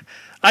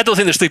I don't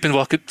think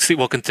they're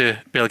sleepwalking to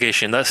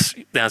relegation. That's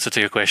the answer to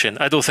your question.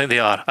 I don't think they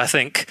are. I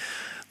think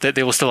that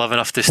they will still have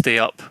enough to stay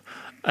up.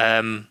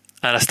 And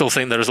I still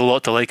think there is a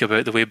lot to like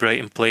about the way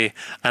Brighton play.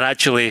 And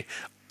actually,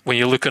 when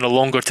you look on a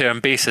longer term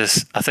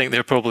basis, I think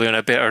they're probably on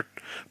a better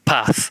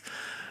path,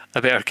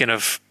 a better kind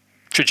of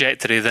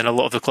trajectory than a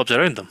lot of the clubs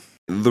around them.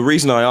 The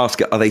reason I ask,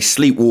 are they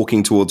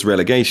sleepwalking towards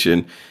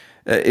relegation,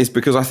 is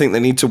because I think they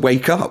need to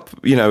wake up.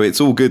 You know,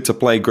 it's all good to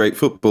play great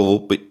football,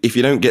 but if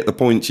you don't get the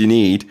points you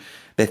need,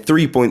 they're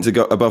 3 points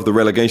above the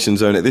relegation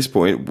zone at this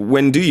point.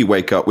 When do you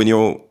wake up? When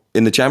you're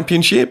in the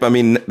Championship? I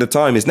mean, the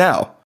time is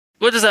now.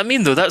 What does that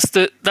mean, though? That's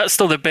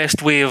still the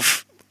best way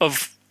of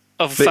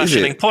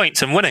fashioning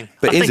points and winning.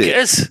 But I think it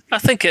is. I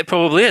think it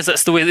probably is.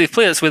 That's the way they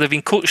play. That's the way they've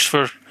been coached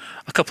for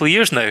a couple of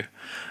years now.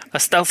 I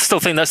still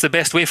think that's the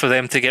best way for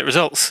them to get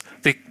results.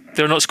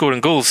 They're not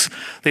scoring goals.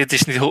 They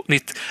just need.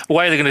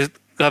 Why are they going to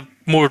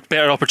have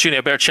better opportunity,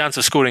 a better chance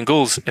of scoring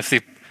goals if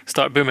they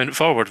start booming it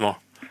forward more?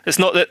 It's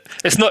not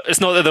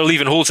that they're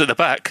leaving holes at the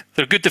back.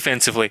 They're good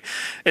defensively.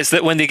 It's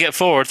that when they get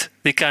forward,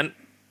 they can't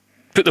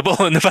put the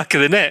ball in the back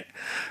of the net.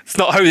 It's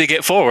not how they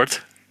get forward.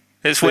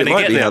 It's when they get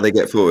there. It might be how they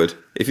get forward.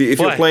 If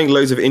you're playing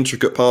loads of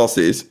intricate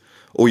passes,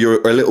 or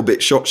you're a little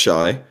bit shot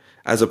shy,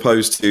 as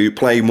opposed to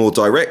playing more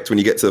direct when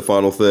you get to the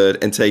final third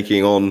and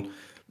taking on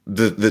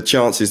the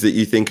chances that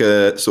you think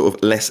are sort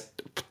of less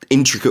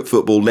intricate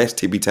football, less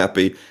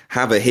tippy-tappy,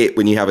 have a hit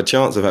when you have a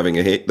chance of having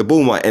a hit. The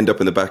ball might end up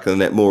in the back of the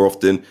net more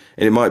often,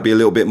 and it might be a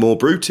little bit more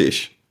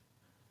brutish.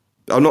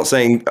 I'm not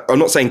saying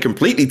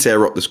completely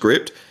tear up the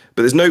script,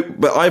 but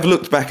I've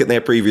looked back at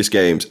their previous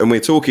games, and we're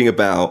talking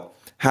about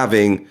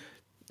having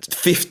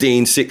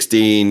 15,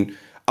 16,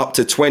 up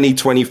to 20,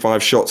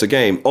 25 shots a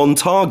game. On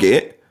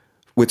target,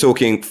 we're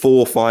talking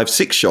 4, 5,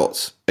 6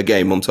 shots a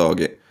game on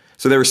target.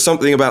 So there is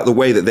something about the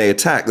way that they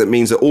attack that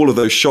means that all of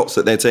those shots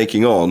that they're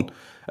taking on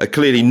are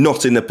clearly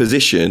not in the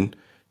position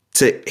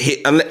to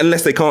hit,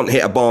 unless they can't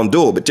hit a barn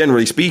door. But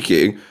generally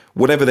speaking,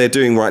 whatever they're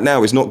doing right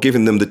now is not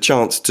giving them the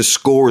chance to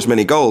score as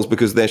many goals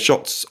because their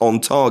shots on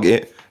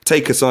target,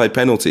 take aside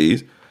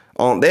penalties,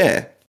 aren't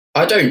there.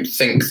 I don't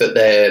think that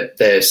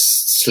they're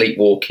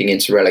sleepwalking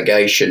into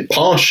relegation,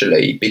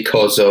 partially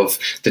because of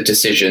the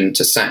decision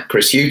to sack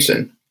Chris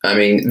Hughton. I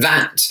mean,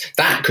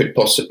 that could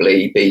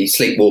possibly be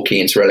sleepwalking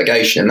into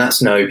relegation, and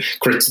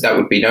that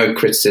would be no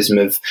criticism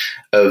of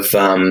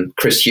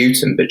Chris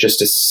Hughton, but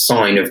just a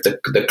sign of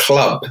the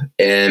club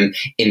in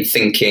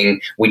thinking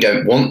we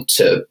don't want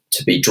to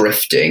be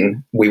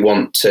drifting. We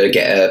want to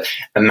get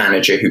a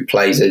manager who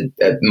plays a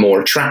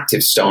more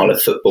attractive style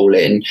of football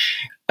in.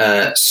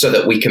 So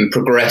that we can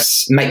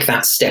progress, make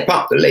that step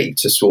up the league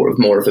to sort of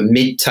more of a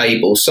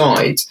mid-table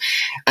side.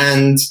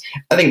 And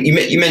I think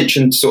you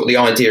mentioned sort of the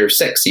idea of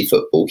sexy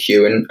football,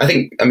 Hugh, and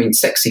I mean,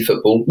 sexy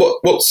football,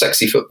 what's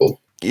sexy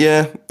football?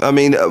 Yeah, I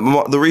mean,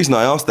 the reason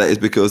I asked that is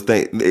because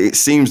it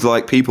seems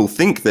like people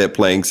think they're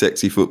playing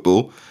sexy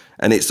football,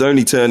 and it's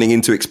only turning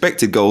into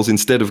expected goals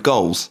instead of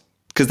goals.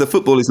 Because the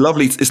football is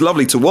lovely, it's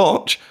lovely to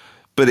watch,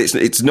 but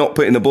it's not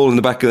putting the ball in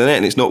the back of the net,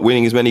 and it's not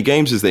winning as many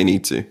games as they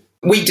need to.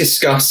 We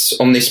discuss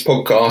on this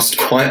podcast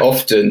quite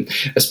often,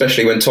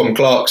 especially when Tom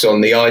Clark's on,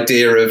 the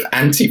idea of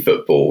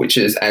anti-football, which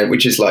is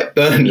like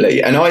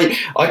Burnley. And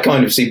I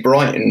kind of see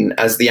Brighton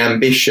as the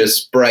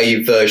ambitious,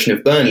 brave version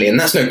of Burnley. And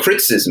that's no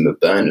criticism of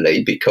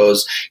Burnley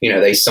because, you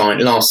know, they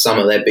signed last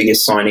summer, their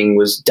biggest signing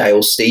was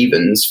Dale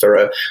Stevens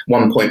for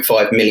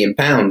 £1.5 million.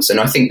 And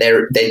I think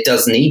there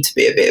does need to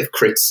be a bit of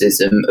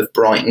criticism of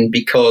Brighton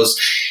because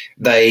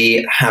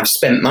they have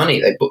spent money.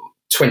 They put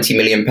 £20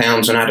 million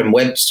on Adam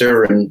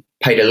Webster and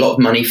paid a lot of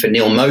money for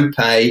Neil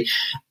Maupay.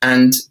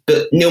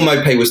 But Neil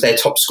Maupay was their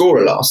top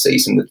scorer last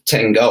season with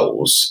 10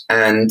 goals,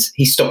 and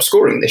he stopped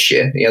scoring this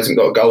year. He hasn't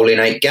got a goal in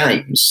 8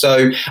 games.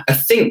 So I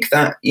think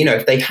that, you know,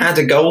 if they had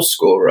a goal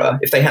scorer,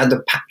 if they had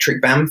the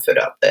Patrick Bamford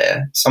up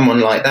there,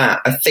 someone like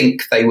that, I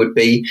think they would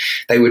be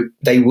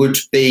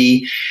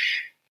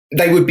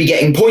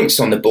getting points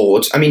on the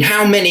board. I mean,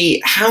 how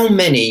many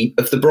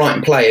of the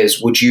Brighton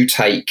players would you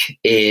take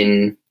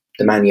in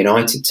the Man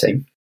United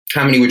team?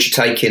 How many would you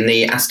take in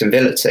the Aston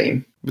Villa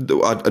team?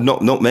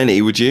 Not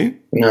many, would you?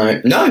 No.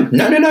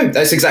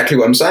 That's exactly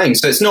what I'm saying.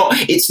 So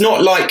it's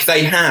not like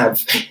they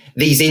have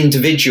these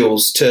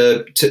individuals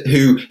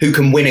who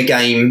can win a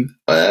game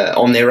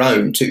on their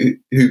own,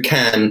 who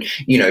can,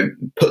 you know,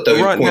 put those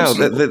right points.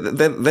 Right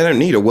now, they don't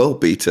need a world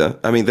beater.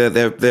 I mean,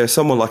 they're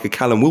someone like a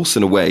Callum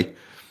Wilson away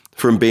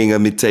from being a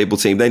mid-table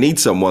team. They need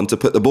someone to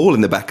put the ball in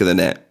the back of the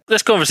net.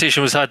 This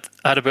conversation was had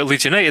about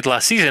Leeds United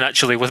last season,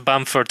 actually, with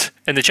Bamford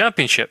in the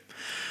Championship.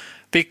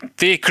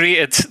 They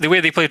created, the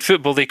way they played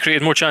football, they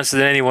created more chances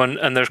than anyone,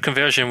 and their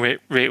conversion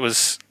rate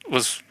was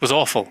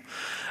awful.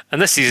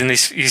 And this season,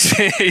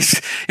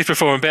 he's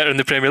performing better in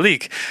the Premier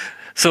League.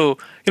 So,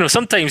 you know,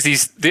 sometimes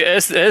it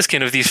is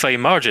kind of these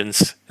fine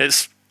margins.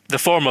 It's the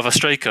form of a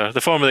striker,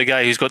 the form of the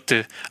guy who's got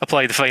to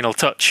apply the final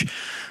touch.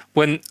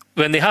 When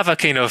they have a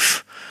kind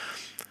of,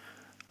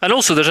 and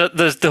also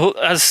there's the whole,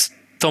 as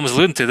Tom was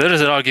alluding to, there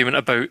is an argument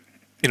about,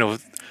 you know,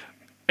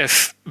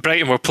 if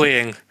Brighton were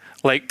playing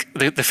like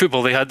the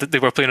football they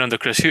were playing under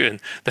Chris Hughton,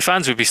 the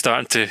fans would be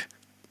starting to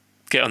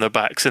get on their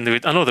backs, and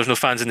I know there's no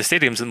fans in the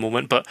stadiums at the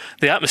moment, but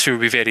the atmosphere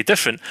would be very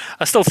different.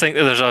 I still think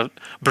that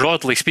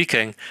broadly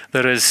speaking,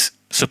 there is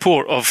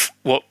support of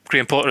what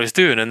Graham Potter is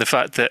doing, and the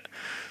fact that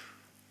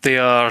they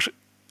are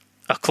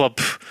a club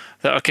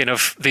that are kind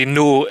of, they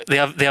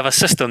have a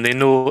system, they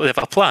have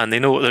a plan, they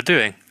know what they're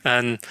doing.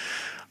 And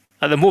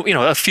at the moment,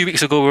 a few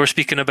weeks ago we were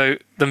speaking about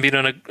them being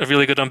on a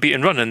really good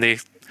unbeaten run, and they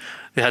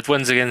had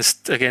wins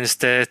against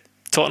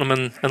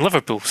Tottenham and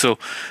Liverpool. So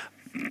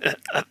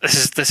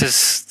this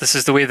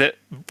is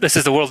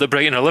the world that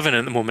Brighton are living in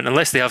at the moment.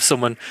 Unless they have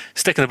someone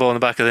sticking the ball in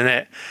the back of the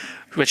net,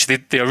 which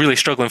they are really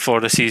struggling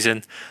for this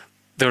season,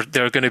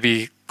 they're going to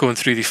be going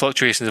through these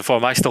fluctuations of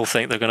form. I still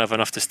think they're going to have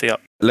enough to stay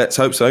up. Let's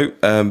hope so.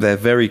 They're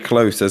very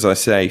close, as I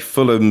say.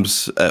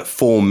 Fulham's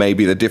form may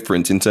be the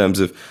difference in terms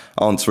of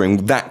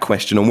answering that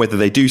question on whether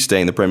they do stay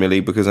in the Premier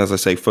League, because, as I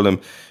say, Fulham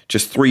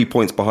just 3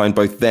 points behind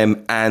both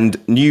them and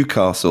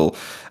Newcastle.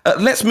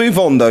 Let's move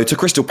on, though, to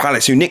Crystal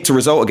Palace, who nicked a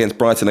result against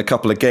Brighton a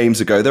couple of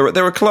games ago.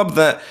 They're a club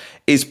that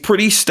is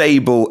pretty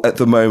stable at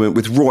the moment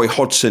with Roy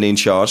Hodgson in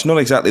charge. Not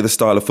exactly the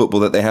style of football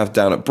that they have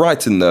down at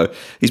Brighton, though.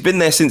 He's been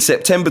there since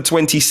September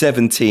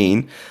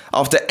 2017.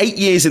 After 8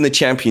 years in the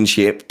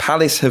Championship,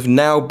 Palace have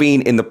now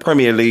been in the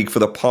Premier League for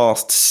the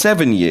past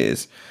 7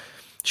 years.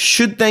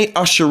 Should they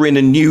usher in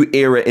a new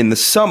era in the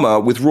summer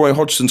with Roy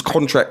Hodgson's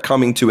contract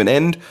coming to an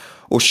end?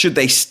 Or should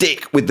they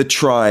stick with the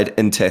tried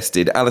and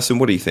tested? Alison,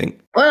 what do you think?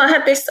 Well, I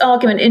had this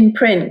argument in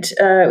print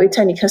with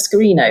Tony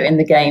Cascarino in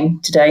the game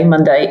today,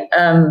 Monday.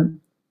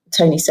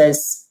 Tony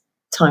says,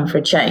 time for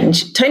a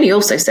change. Tony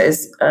also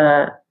says,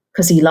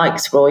 because he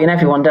likes Roy and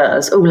everyone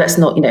does, let's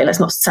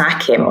not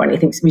sack him or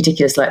anything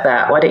ridiculous like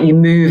that. Why don't you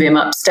move him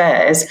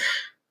upstairs?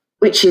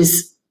 Which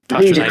is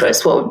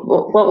ludicrous.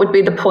 What would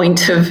be the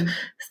point of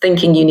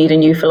thinking you need a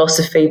new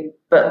philosophy,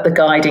 but the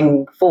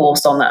guiding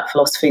force on that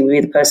philosophy would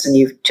be the person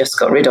you've just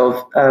got rid of?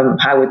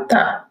 How would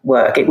that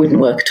work? It wouldn't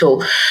work at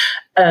all.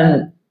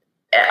 I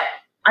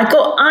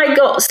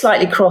got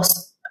slightly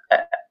cross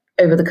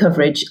over the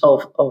coverage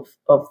of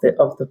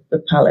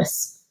the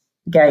Palace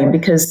game,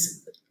 because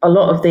a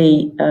lot of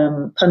the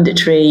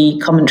punditry,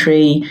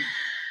 commentary,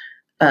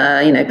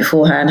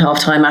 beforehand,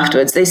 half-time,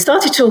 afterwards, they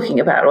started talking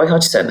about Roy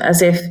Hodgson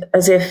as if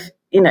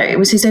it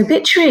was his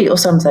obituary or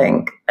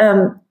something.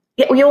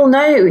 Yet we all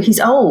know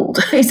he's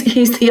old.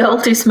 He's the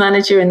oldest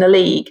manager in the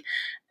league,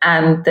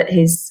 and that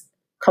his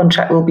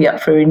contract will be up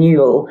for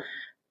renewal.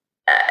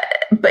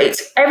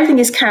 But everything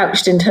is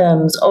couched in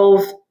terms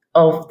of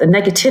the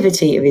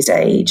negativity of his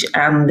age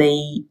and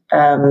the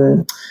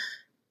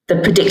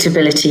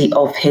predictability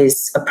of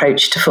his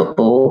approach to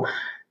football,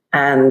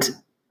 and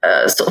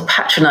sort of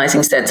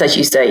patronising sense, as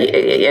you say.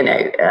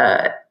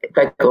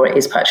 Gregor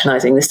is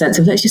patronising the sense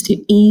of, let's just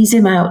ease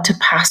him out to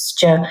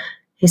pasture.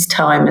 His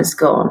time has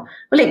gone.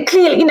 Well, it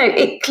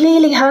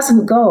clearly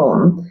hasn't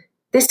gone.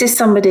 This is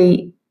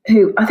somebody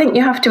who I think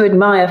you have to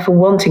admire for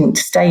wanting to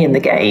stay in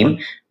the game,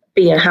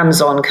 be a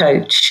hands-on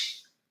coach,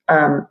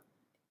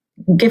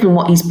 given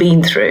what he's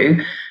been through,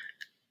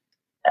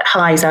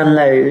 highs and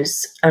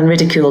lows, and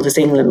ridiculed as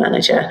England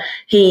manager.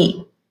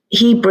 He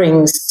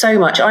brings so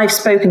much. I've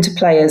spoken to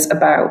players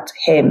about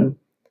him.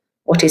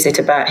 What is it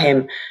about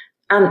him?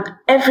 And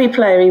every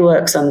player he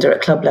works under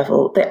at club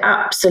level, they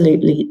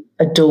absolutely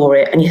adore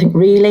it. And you think,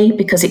 really?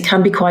 Because it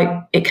can be quite,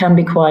 bread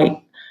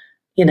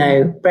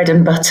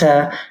and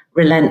butter,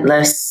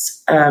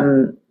 relentless,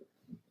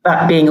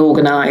 about being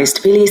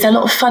organised. Really, is there a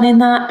lot of fun in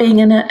that, being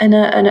in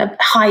a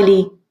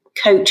highly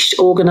coached,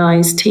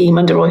 organised team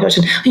under Roy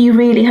Hodgson? Are you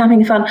really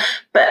having fun?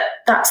 But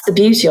that's the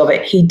beauty of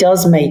it. He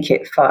does make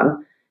it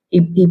fun.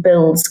 He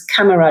builds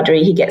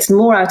camaraderie. He gets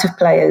more out of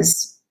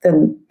players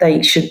than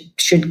they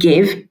should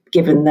give,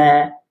 given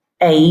their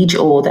age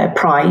or their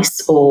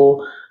price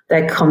or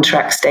their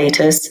contract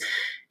status.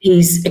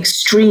 He's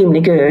extremely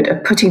good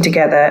at putting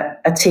together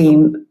a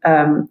team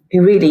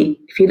who really,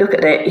 if you look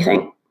at it, you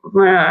think,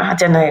 I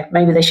don't know,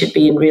 maybe they should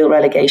be in real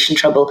relegation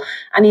trouble.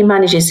 And he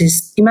manages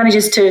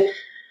to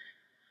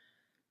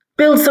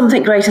build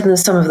something greater than the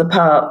sum of the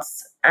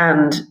parts.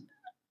 And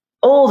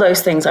all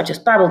those things I've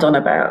just babbled on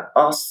about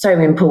are so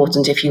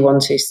important if you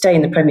want to stay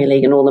in the Premier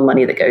League and all the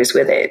money that goes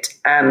with it.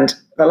 And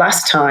the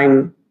last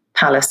time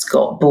Palace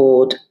got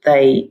bored,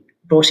 they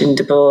brought in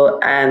De Boer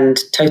and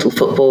Total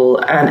Football,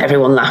 and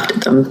everyone laughed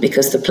at them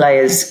because the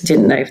players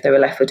didn't know if they were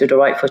left-footed or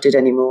right-footed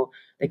anymore.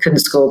 They couldn't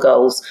score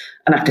goals.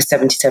 And after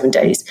 77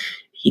 days,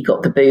 he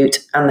got the boot,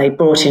 and they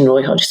brought in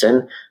Roy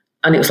Hodgson.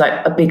 And it was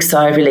like a big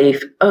sigh of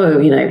relief. Oh,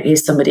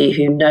 here's somebody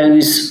who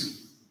knows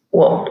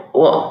what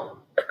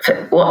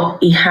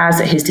he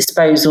has at his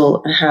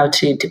disposal and how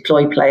to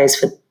deploy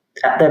players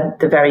at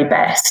the very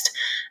best.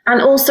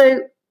 And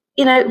also,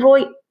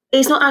 Roy,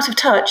 he's not out of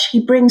touch. He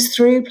brings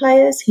through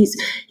players.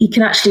 He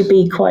can actually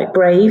be quite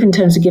brave in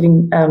terms of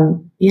giving.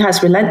 He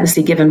has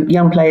relentlessly given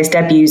young players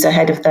debuts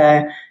ahead of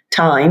their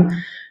time,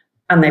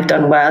 and they've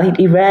done well.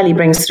 He rarely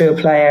brings through a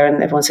player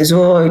and everyone says,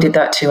 "Oh, he did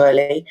that too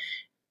early."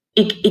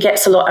 He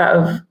gets a lot out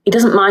of. He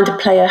doesn't mind a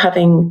player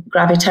having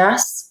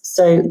gravitas.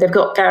 So they've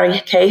got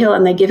Gary Cahill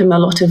and they give him a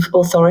lot of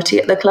authority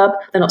at the club.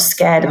 They're not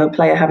scared of a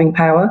player having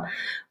power.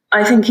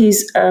 I think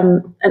he's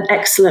an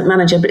excellent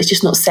manager, but it's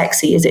just not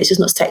sexy, is it? It's just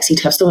not sexy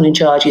to have someone in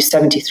charge who's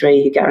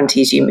 73 who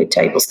guarantees you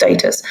mid-table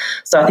status.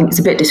 So I think it's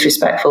a bit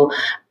disrespectful.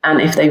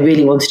 And if they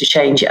really wanted to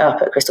change it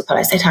up at Crystal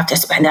Palace, they'd have to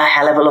spend a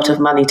hell of a lot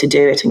of money to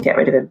do it and get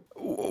rid of him.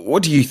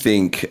 What do you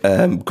think,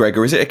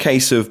 Gregor? Is it a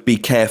case of be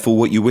careful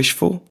what you wish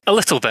for? A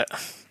little bit.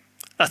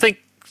 I think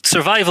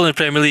survival in the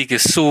Premier League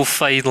is so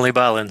finely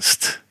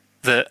balanced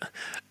that,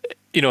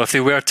 if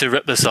they were to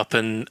rip this up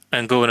and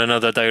go in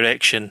another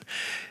direction,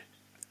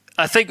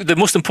 I think the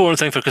most important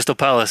thing for Crystal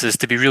Palace is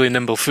to be really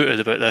nimble-footed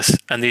about this,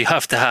 and they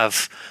have to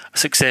have a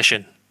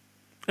succession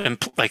and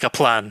like a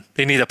plan.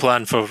 They need a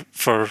plan for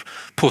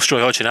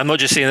post-Roy Hodgson. I'm not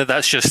just saying that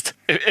that's just,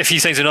 if he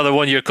signs another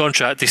one-year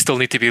contract, they still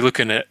need to be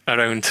looking at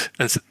around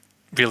and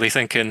really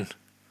thinking,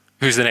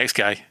 who's the next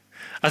guy?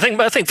 I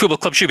think football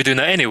clubs should be doing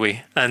that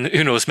anyway, and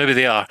who knows, maybe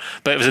they are,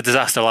 but it was a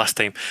disaster last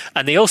time.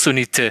 And they also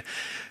need to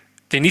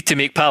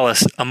make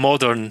Palace a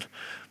modern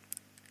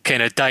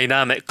kind of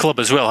dynamic club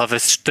as well, have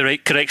the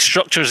right correct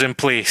structures in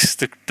place,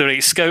 the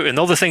right scouting,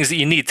 all the things that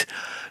you need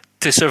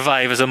to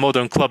survive as a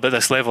modern club at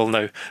this level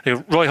now.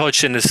 Roy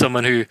Hodgson is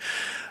someone who,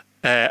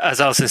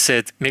 as Alison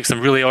said, makes them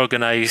really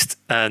organised,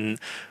 and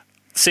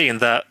saying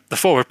that the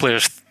forward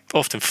players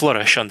often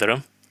flourish under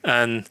him,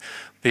 and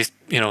they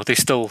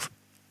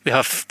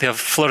have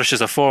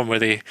flourishes of form where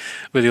they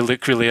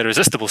look really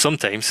irresistible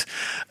sometimes.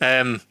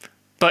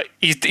 But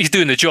he's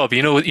doing the job.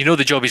 You know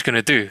the job he's going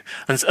to do,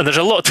 and there's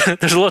a lot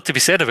to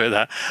be said about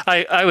that.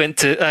 I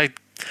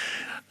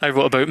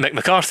wrote about Mick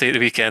McCarthy at the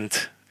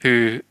weekend,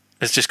 who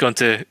has just gone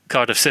to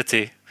Cardiff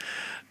City,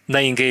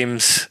 9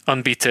 games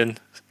unbeaten,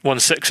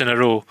 won 6 in a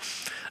row,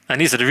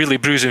 and he's had a really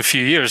bruising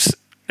few years.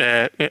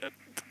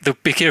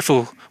 Be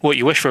careful what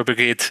you wish for,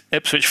 Brigade.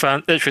 Ipswich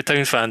Town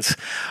fans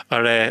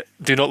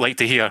do not like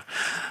to hear.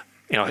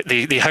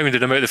 They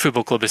hounded him out of the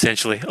football club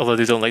essentially, although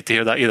they don't like to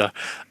hear that either.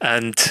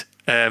 And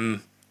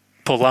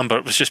Paul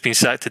Lambert was just being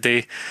sacked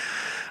today.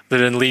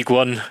 They're in League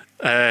One,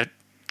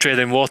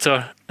 treading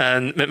water,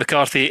 and Mick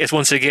McCarthy is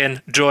once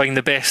again drawing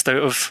the best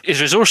out of his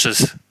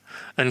resources,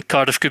 and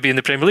Cardiff could be in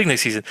the Premier League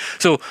next season.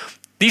 So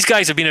these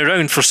guys have been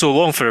around for so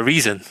long for a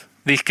reason.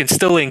 They can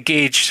still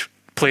engage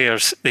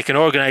players, they can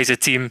organise a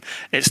team.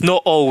 It's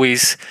not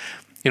always,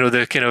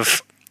 the kind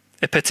of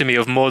epitome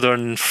of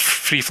modern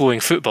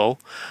free-flowing football,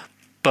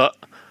 but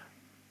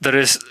there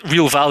is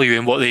real value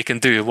in what they can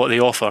do and what they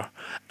offer.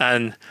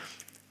 And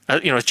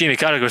as Jamie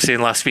Carragher was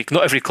saying last week,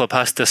 not every club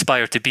has to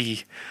aspire to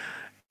be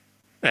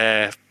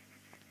to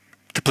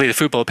play the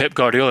football Pep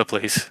Guardiola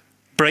plays.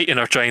 Brighton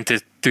are trying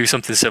to do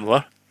something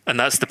similar, and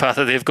that's the path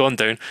that they've gone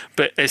down.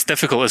 But it's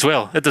difficult as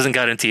well. It doesn't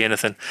guarantee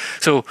anything.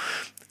 So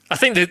I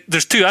think that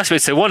there's 2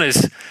 aspects to it. One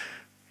is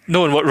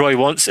knowing what Roy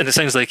wants, and it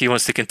sounds like he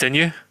wants to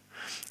continue.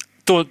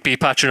 Don't be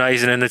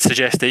patronising and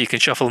suggest that you can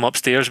shuffle him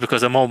upstairs,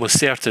 because I'm almost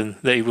certain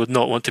that he would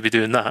not want to be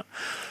doing that.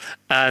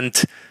 And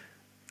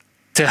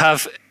to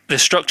have the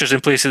structures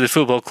in place of the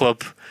football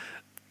club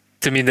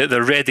to mean that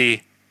they're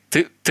ready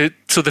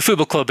so the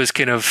football club is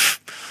kind of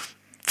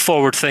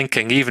forward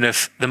thinking, even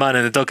if the man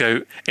in the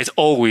dugout is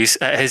always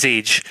at his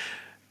age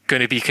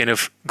going to be kind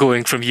of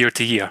going from year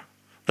to year.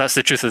 That's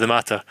the truth of the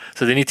matter.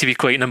 So they need to be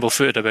quite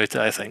nimble-footed about it,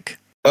 I think.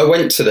 I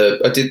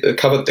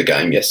covered the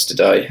game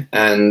yesterday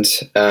and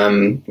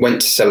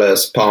went to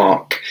Selhurst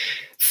Park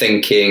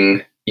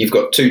thinking you've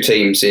got 2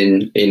 teams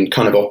in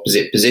kind of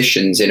opposite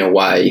positions in a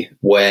way,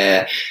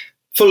 where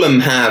Fulham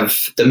have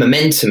the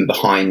momentum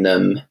behind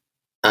them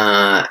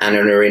and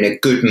are in a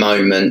good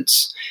moment,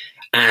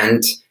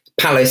 and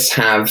Palace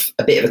have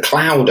a bit of a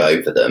cloud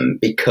over them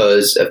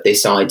because of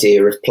this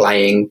idea of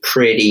playing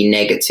pretty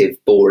negative,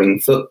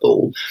 boring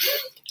football.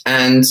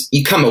 And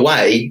you came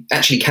away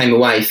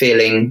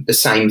feeling the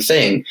same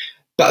thing.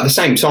 But at the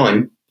same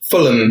time,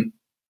 Fulham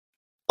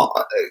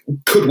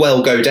could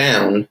well go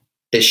down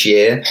this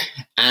year,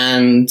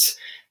 and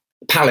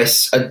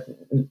Palace are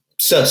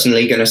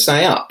certainly going to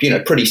stay up,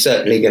 pretty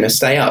certainly going to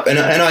stay up. And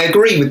I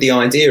agree with the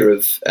idea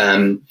of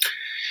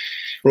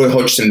Roy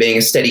Hodgson being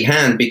a steady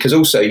hand, because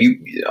also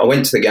I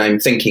went to the game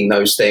thinking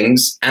those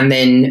things, and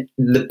then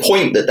the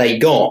point that they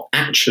got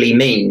actually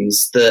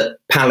means that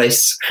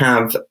Palace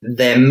have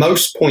their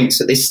most points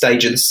at this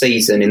stage of the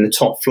season in the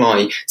top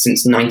flight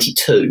since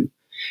 92.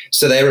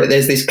 So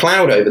there's this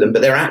cloud over them,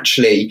 but they're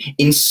actually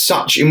in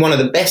one of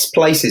the best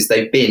places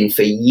they've been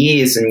for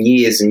years and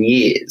years and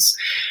years.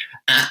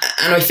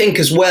 And I think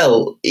as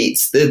well,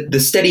 it's the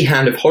steady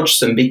hand of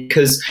Hodgson,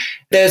 because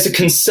there's a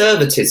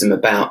conservatism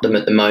about them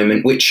at the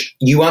moment, which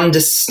you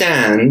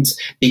understand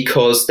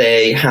because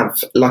they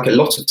have, like a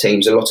lot of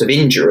teams, a lot of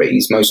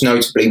injuries, most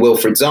notably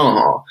Wilfried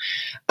Zaha.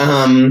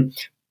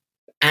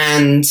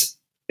 And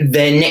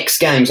their next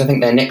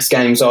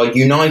games are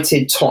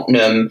United,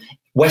 Tottenham,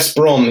 West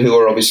Brom, who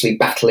are obviously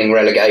battling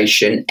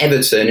relegation,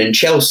 Everton and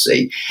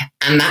Chelsea,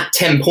 and that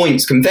 10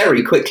 points can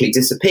very quickly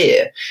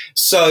disappear.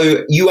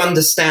 So you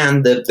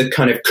understand the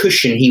kind of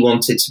cushion he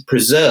wanted to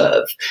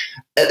preserve.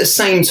 At the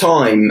same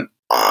time,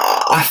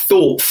 I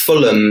thought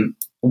Fulham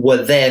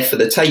were there for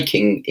the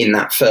taking in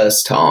that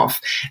first half.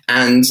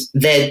 And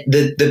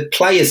the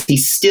players he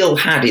still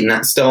had in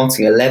that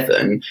starting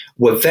 11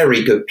 were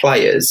very good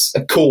players.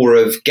 A core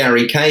of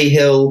Gary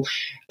Cahill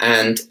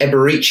and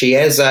Eberici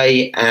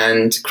Eze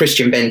and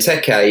Christian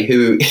Benteke,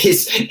 who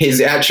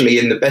is actually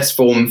in the best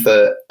form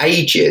for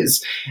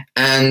ages.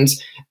 And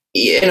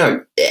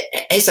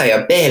Eze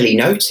I barely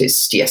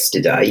noticed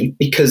yesterday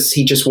because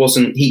he just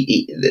wasn't.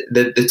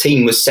 The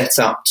team was set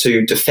up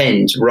to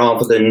defend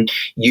rather than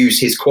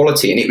use his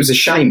quality, and it was a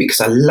shame because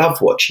I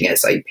love watching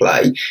Eze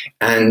play,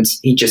 and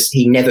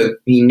he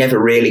never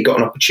really got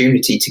an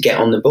opportunity to get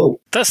on the ball.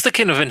 That's the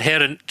kind of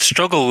inherent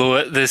struggle, though,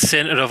 at the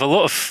centre of a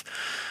lot of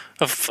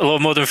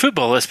modern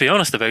football. Let's be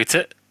honest about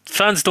it.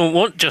 Fans don't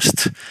want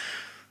just.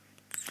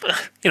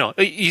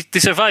 They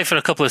survive for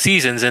a couple of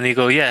seasons and you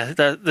go, yeah,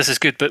 this is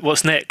good, but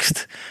what's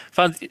next?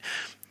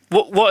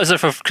 What is there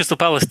for Crystal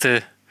Palace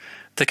to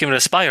kind of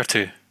aspire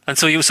to? And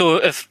so if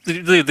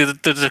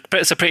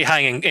it's a pretty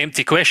hanging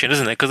empty question,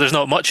 isn't it? Because there's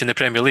not much in the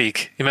Premier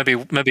League.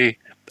 Maybe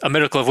a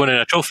miracle of winning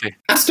a trophy.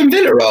 Aston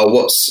Villa are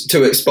what's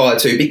to aspire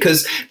to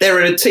because they're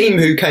a team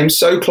who came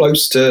so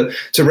close to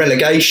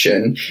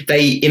relegation.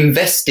 They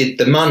invested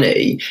the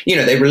money.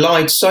 They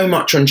relied so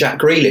much on Jack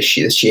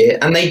Grealish this year,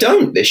 and they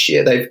don't this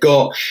year. They've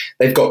got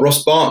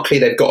Ross Barkley,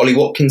 they've got Ollie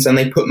Watkins, and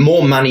they put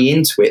more money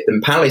into it than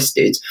Palace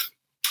did.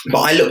 But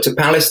I looked at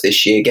Palace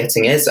this year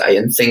getting Eze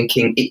and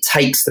thinking it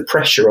takes the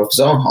pressure off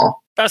Zaha.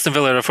 Aston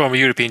Villa are a former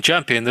European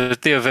champion.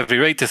 They have every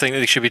right to think that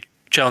they should be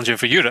challenging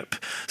for Europe.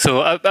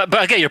 So, but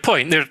I get your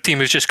point. Their team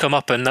has just come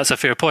up, and that's a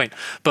fair point.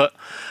 But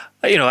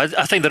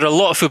I think there are a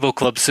lot of football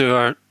clubs who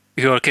are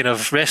kind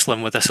of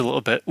wrestling with this a little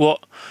bit.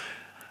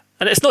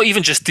 And it's not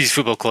even just these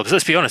football clubs.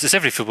 Let's be honest. It's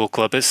every football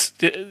club.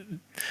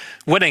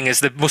 Winning is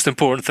the most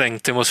important thing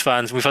to most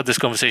fans. We've had this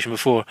conversation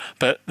before,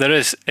 but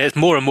it's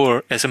more and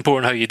more. It's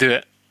important how you do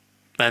it.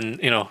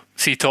 And,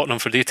 see Tottenham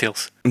for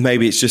details.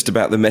 Maybe it's just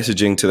about the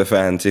messaging to the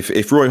fans.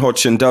 If Roy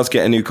Hodgson does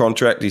get a new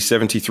contract, he's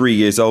 73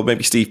 years old,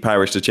 maybe Steve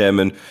Parish, the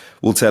chairman,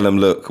 will tell him,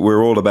 look,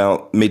 we're all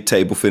about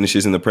mid-table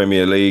finishes in the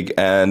Premier League,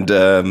 and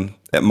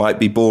it might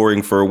be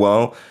boring for a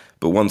while,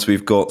 but once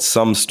we've got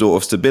some sort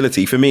of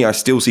stability, for me, I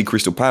still see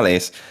Crystal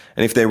Palace,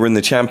 and if they were in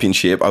the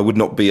Championship, I would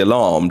not be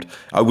alarmed.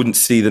 I wouldn't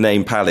see the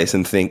name Palace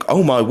and think,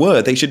 oh my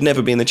word, they should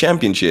never be in the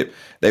Championship.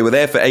 They were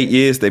there for 8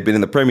 years, they've been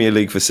in the Premier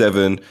League for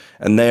 7,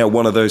 and they are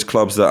one of those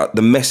clubs that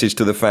the message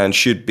to the fans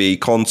should be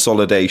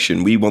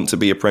consolidation. We want to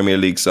be a Premier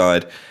League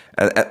side,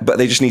 but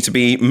they just need to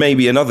be,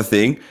 maybe another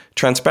thing,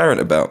 transparent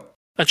about.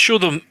 And show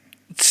them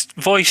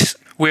voice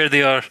where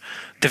they are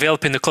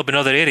developing the club in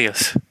other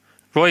areas.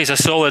 Roy is a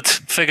solid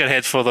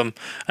figurehead for them,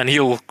 and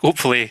he'll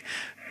hopefully,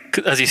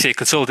 as you say,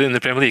 consolidate in the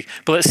Premier League.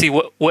 But let's see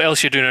what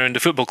else you're doing around the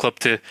football club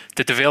to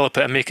develop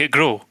it and make it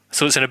grow,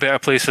 so it's in a better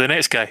place for the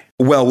next guy.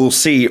 Well, we'll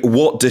see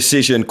what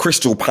decision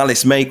Crystal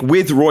Palace make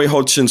with Roy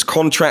Hodgson's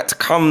contract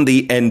come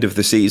the end of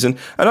the season.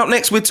 And up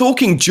next, we're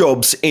talking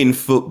jobs in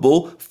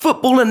football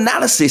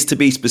analysis to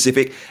be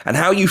specific, and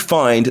how you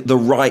find the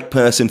right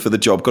person for the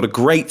job. Got a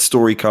great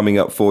story coming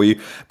up for you.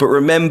 But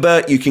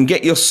remember, you can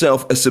get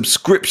yourself a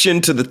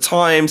subscription to The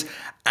Times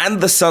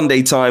and the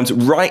Sunday Times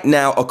right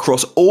now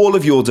across all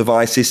of your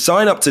devices.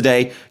 Sign up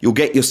today. You'll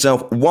get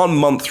yourself 1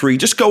 month free.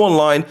 Just go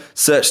online,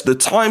 search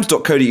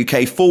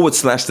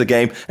thetimes.co.uk/the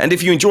game. And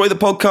if you enjoy the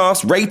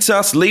podcast, rate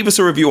us, leave us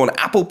a review on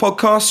Apple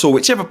Podcasts or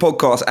whichever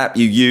podcast app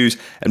you use,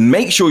 and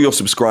make sure you're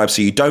subscribed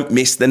so you don't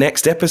miss the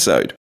next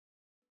episode.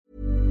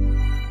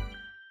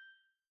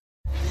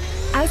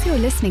 As you're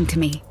listening to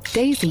me,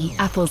 Daisy,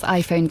 Apple's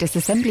iPhone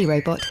disassembly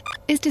robot,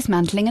 is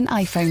dismantling an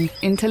iPhone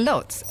into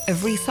lots of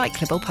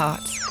recyclable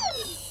parts.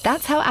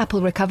 That's how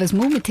Apple recovers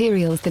more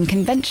materials than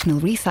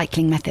conventional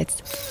recycling methods.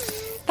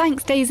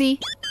 Thanks, Daisy.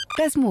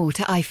 There's more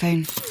to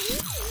iPhone.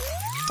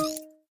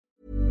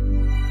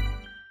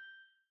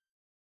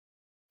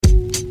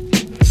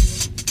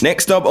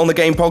 Next up on the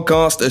Game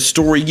Podcast, a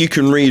story you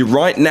can read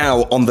right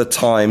now on the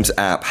Times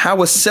app.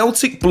 How a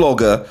Celtic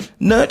blogger,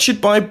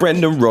 nurtured by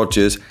Brendan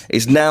Rodgers,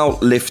 is now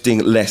lifting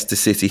Leicester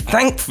City.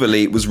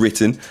 Thankfully, it was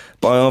written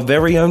by our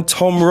very own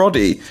Tom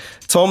Roddy.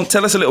 Tom,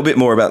 tell us a little bit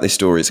more about this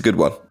story. It's a good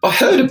one. I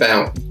heard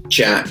about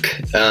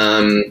Jack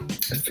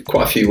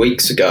quite a few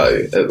weeks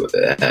ago,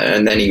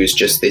 and then he was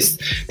just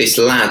this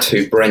lad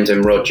who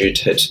Brendan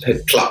Rodgers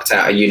had plucked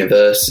out of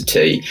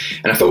university,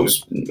 and I thought it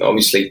was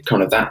obviously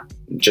kind of that.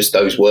 Just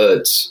those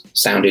words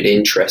sounded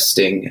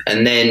interesting.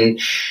 And then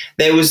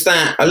there was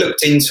that, I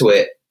looked into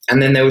it,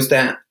 and then there was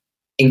that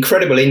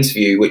incredible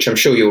interview, which I'm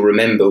sure you'll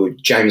remember, with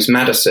James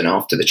Maddison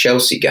after the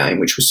Chelsea game,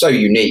 which was so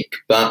unique.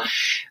 But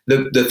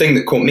the thing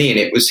that caught me in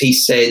it was he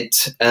said,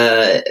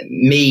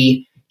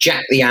 me,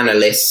 Jack the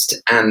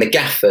analyst, and the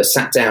gaffer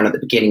sat down at the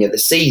beginning of the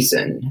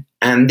season.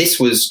 And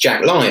this was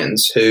Jack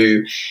Lyons,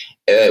 who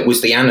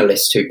was the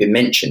analyst who'd been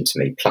mentioned to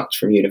me, plucked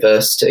from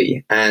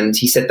university. And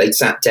he said they'd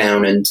sat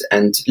down and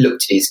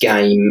looked at his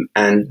game,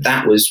 and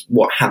that was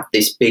what had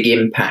this big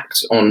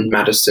impact on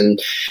Maddison,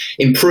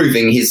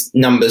 improving his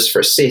numbers for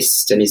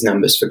assists and his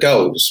numbers for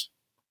goals.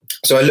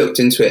 So I looked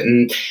into it,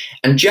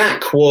 and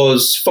Jack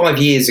was 5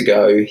 years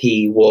ago.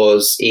 He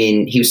was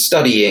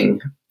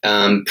studying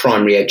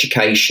primary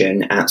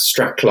education at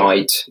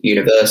Strathclyde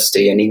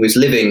University, and he was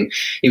living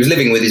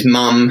with his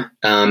mum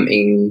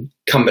in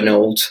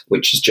Cumbernauld,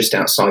 which is just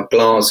outside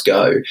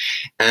Glasgow,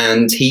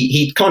 and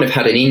he kind of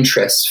had an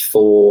interest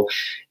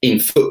in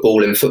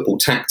football and football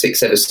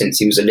tactics ever since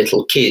he was a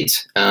little kid.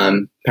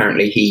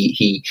 Apparently,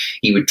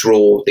 he would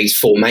draw these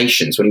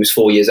formations when he was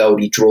 4 years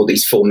old. He'd draw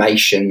these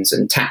formations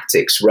and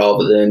tactics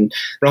rather than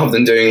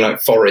doing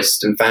like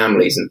Forest and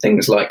Families and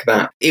things like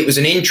that. It was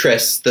an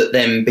interest that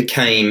then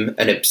became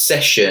an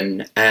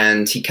obsession,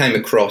 and he came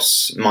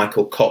across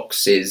Michael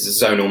Cox's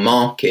zonal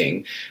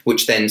marking,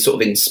 which then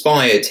sort of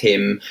inspired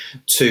him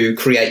to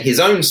create his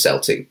own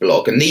Celtic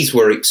blog. And these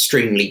were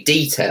extremely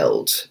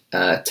detailed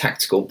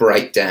tactical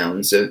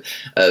breakdowns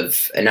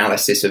of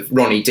analysis of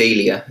Ronnie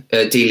Delia,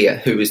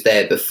 who was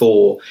there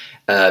before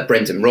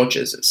Brendan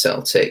Rodgers at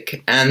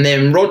Celtic. And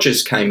then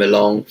Rodgers came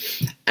along,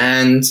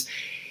 and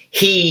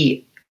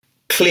he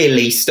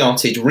clearly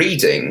started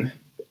reading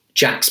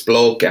Jack's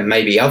blog and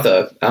maybe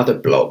other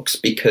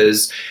blogs,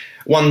 because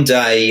one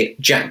day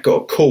Jack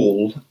got a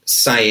call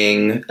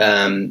saying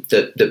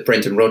that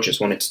Brendan Rodgers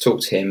wanted to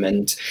talk to him,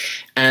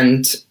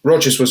 and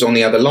Rodgers was on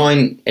the other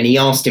line, and he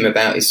asked him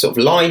about his sort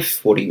of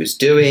life, what he was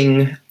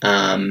doing,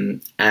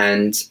 and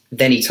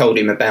then he told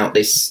him about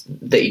this,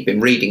 that he'd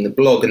been reading the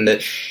blog, and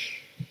that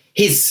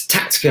his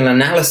tactical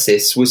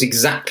analysis was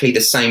exactly the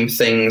same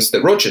things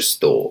that Rodgers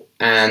thought,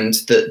 and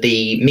that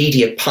the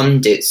media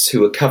pundits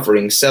who were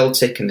covering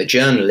Celtic and the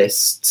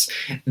journalists,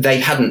 they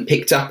hadn't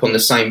picked up on the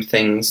same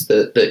things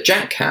that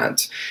Jack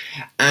had.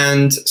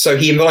 And so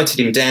he invited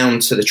him down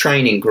to the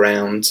training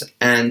ground,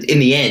 and in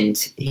the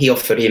end, he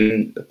offered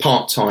him a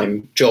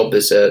part-time job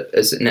as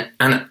an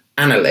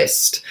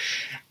analyst.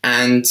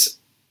 And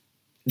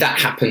that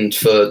happened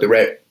for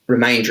the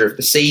remainder of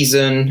the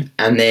season,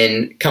 and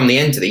then come the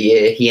end of the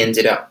year, he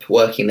ended up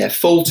working there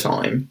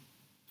full-time.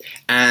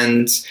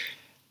 And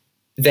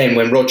then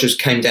when Rodgers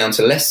came down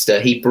to Leicester,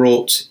 he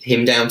brought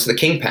him down to the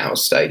King Power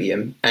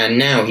Stadium, and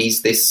now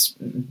he's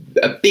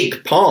a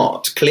big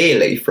part,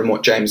 clearly, from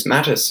what James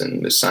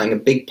Maddison was saying, a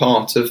big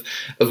part of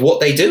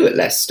what they do at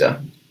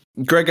Leicester.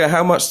 Gregor,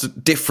 how much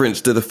difference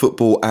do the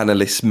football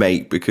analysts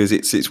make? Because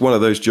it's one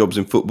of those jobs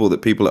in football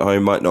that people at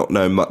home might not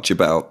know much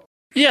about.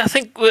 Yeah, I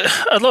think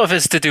a lot of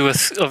it's to do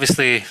with,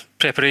 obviously,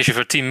 preparation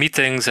for team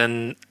meetings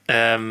and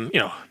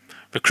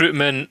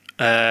recruitment.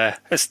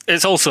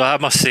 It's also, I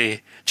must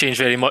say, changed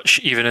very much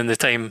even in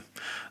the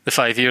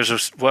 5 years or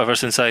whatever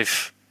since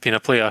I've been a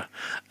player.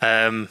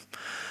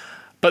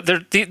 But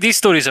these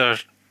stories are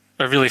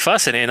really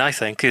fascinating, I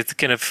think. It's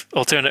kind of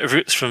alternative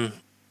routes from,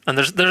 and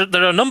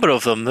there are a number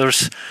of them.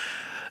 There's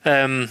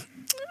a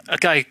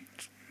guy,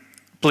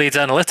 Blades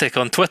Analytic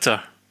on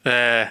Twitter,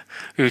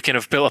 who kind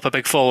of built up a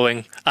big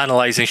following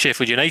analysing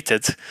Sheffield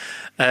United.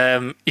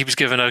 He was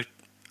given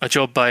a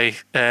job by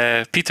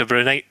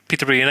Peterborough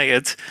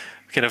United,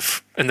 kind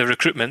of in the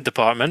recruitment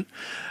department.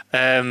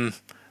 Then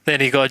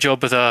he got a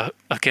job with a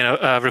kind of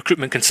a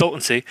recruitment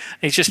consultancy.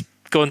 And he's just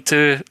gone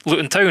to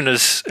Luton Town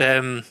as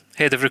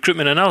head of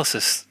recruitment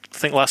analysis, I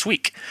think last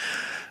week,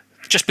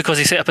 just because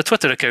he set up a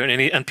Twitter account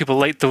and people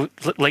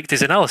liked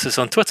his analysis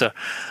on Twitter.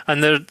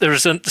 And there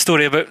was a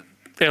story about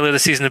earlier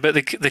this season about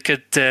the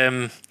kid,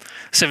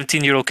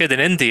 17-year-old kid in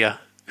India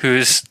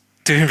who's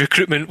doing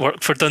recruitment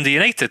work for Dundee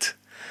United.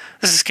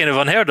 This is kind of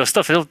unheard of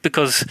stuff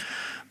because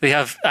they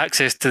have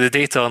access to the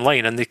data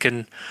online and they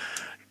can,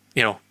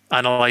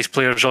 analyse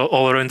players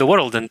all around the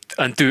world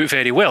and do it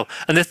very well.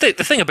 And the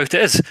thing about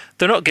it is,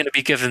 they're not going to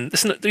be given,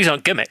 these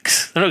aren't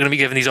gimmicks, they're not going to be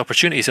given these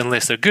opportunities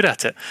unless they're good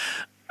at it.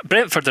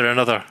 Brentford are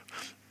another.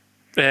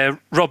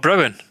 Rob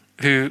Brown,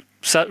 who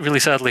really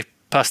sadly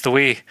passed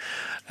away,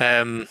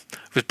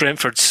 with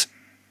Brentford's,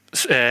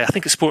 I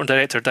think it's sporting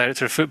director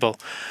of football.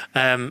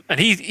 And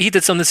he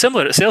did something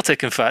similar at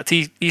Celtic, in fact.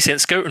 He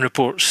sent scouting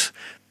reports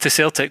to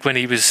Celtic when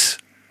he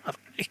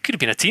could have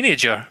been a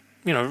teenager,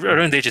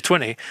 around the age of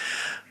 20.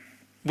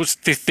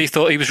 They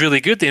thought he was really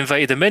good. They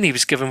invited him in. He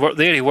was given work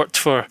there. He worked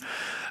for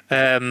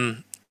a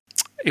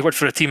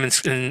team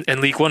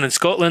in League One in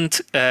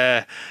Scotland.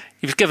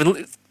 He was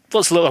given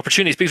lots of little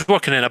opportunities, but he was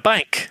working in a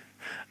bank.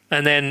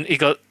 And then he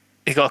got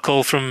a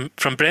call from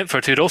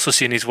Brentford, who had also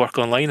seen his work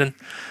online,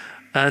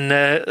 and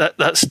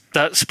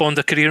that spawned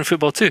a career in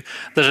football too.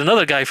 There's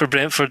another guy for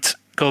Brentford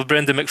called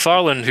Brendan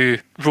McFarlane who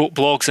wrote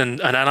blogs and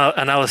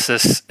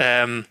analysis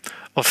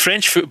of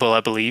French football,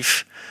 I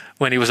believe,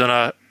 when he was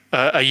on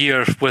a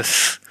year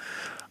with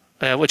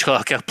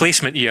a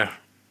placement year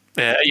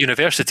at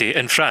university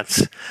in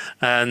France.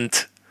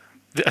 And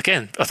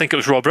again, I think it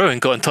was Rob Rowan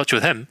got in touch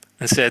with him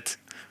and said,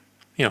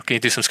 can you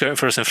do some scouting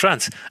for us in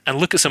France? And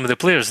look at some of the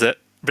players that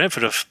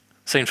Brentford have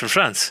signed from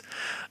France.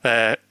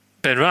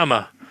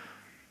 Benrahma,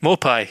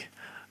 Mopai,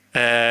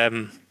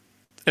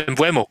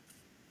 Mbeumo.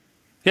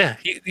 Yeah,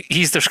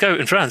 he's their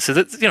scout in France. So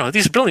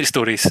these are brilliant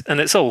stories,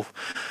 and it's all,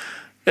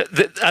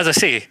 as I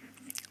say,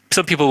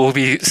 some people will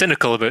be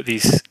cynical about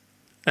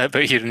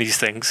hearing these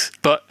things,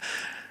 but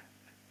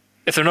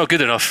if they're not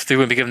good enough, they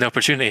wouldn't be given the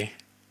opportunity.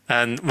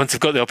 And once they've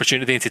got the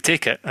opportunity, they need to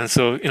take it. And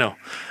so,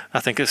 I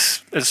think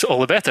it's all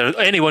the better.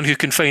 Anyone who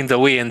can find a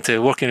way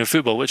into working in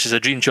football, which is a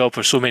dream job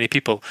for so many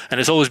people, and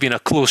it's always been a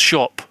closed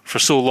shop for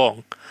so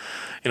long.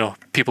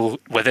 People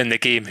within the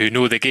game who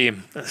know the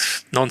game.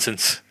 That's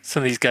nonsense.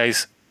 Some of these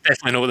guys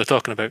definitely know what they're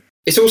talking about.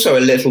 It's also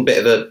a little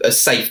bit of a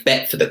safe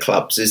bet for the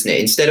clubs, isn't it?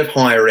 Instead of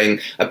hiring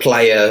a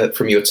player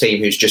from your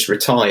team who's just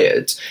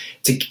retired,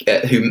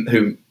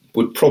 who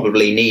would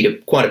probably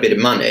need quite a bit of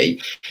money,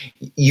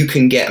 you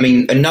can get,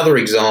 another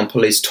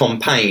example is Tom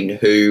Payne,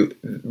 who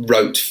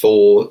wrote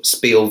for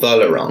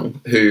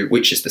Spielverlagerung,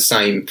 which is the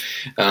same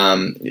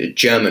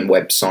German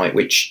website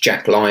which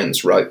Jack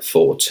Lyons wrote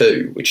for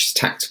too, which is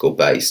tactical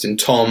based. And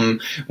Tom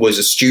was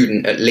a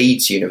student at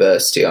Leeds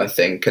University, I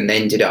think, and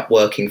ended up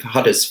working for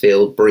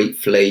Huddersfield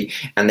briefly,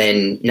 and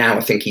then now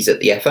I think he's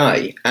at the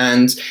FA.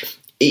 And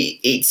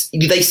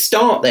they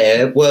start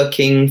there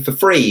working for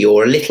free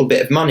or a little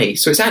bit of money.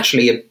 So it's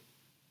actually a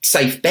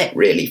safe bet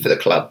really for the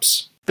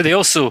clubs. But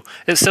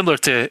it's similar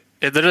to,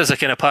 there is a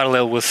kind of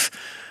parallel with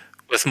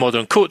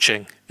modern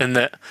coaching in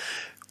that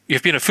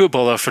you've been a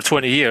footballer for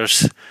 20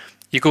 years,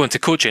 you go into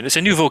coaching. It's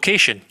a new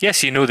vocation.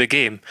 Yes, you know the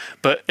game,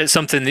 but it's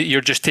something that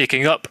you're just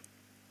taking up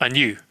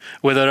anew.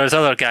 Where there's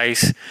other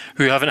guys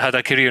who haven't had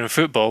a career in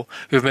football,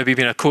 who've maybe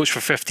been a coach for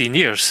 15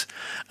 years.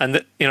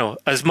 And,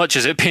 as much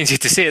as it pains you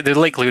to say it, the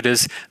likelihood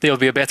is they'll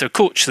be a better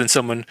coach than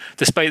someone,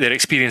 despite their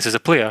experience as a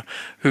player,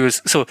 as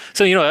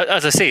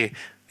I say,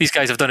 these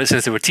guys have done it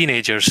since they were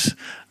teenagers.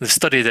 They've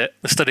studied it.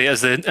 They've studied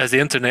it as the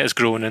internet has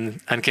grown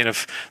and kind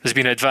of there's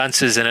been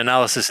advances in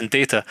analysis and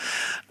data.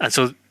 And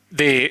so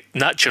they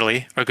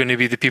naturally are going to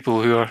be the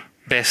people who are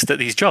best at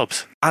these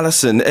jobs.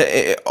 Alison,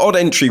 odd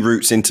entry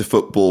routes into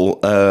football.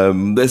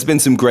 There's been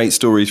some great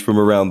stories from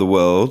around the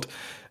world.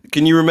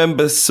 Can you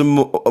remember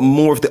some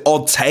more of the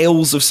odd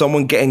tales of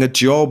someone getting a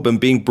job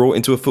and being brought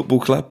into a football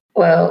club?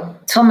 Well,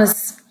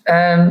 Thomas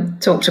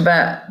talked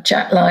about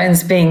Jack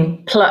Lyons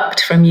being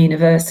plucked from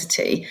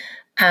university,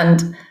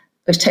 and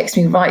which takes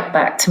me right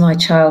back to my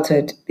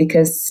childhood,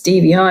 because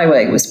Stevie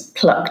Highway was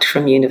plucked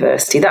from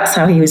university. That's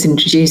how he was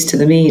introduced to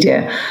the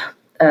media.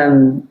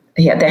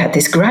 They had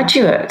this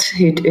graduate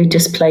who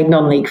just played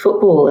non-league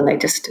football, and they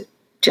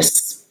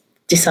just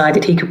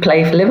decided he could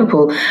play for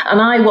Liverpool.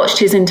 And I watched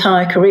his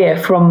entire career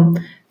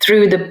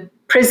through the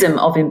prism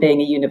of him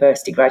being a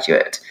university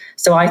graduate.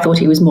 So I thought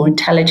he was more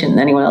intelligent than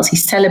anyone else. He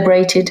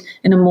celebrated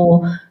in a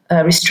more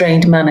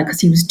restrained manner because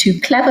he was too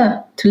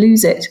clever to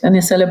lose it in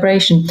a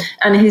celebration.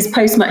 And his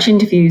post-match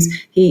interviews,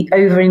 he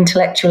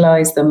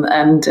over-intellectualized them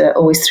and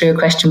always threw a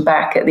question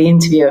back at the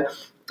interviewer.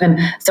 And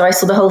so I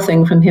saw the whole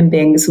thing from him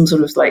being some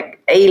sort of like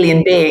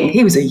alien being.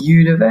 He was a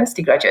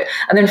university graduate.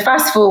 And then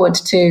fast forward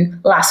to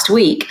last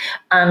week,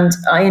 and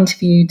I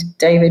interviewed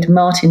David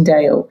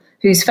Martindale,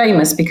 who's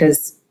famous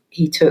because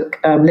he took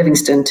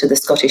Livingston to the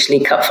Scottish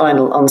League Cup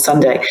final on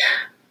Sunday.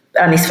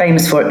 And he's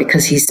famous for it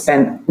because he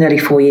spent nearly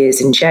 4 years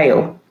in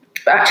jail.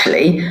 But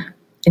actually,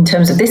 in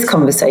terms of this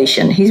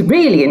conversation, he's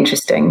really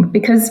interesting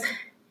because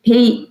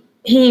he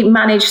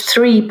managed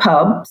 3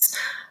 pubs.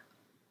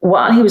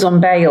 While he was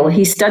on bail,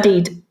 he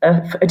studied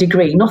a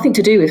degree, nothing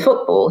to do with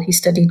football. He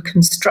studied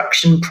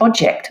construction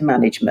project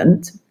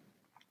management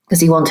because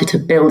he wanted to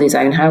build his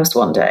own house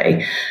one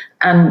day.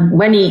 And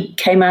when he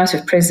came out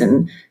of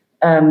prison,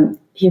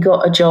 he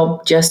got a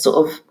job just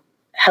sort of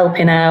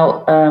helping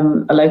out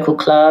a local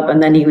club,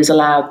 and then he was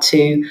allowed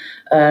to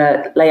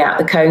lay out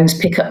the cones,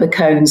 pick up the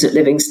cones at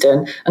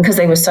Livingston. And because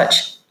they were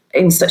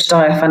in such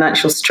dire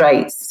financial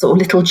straits, sort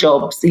of little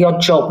jobs, the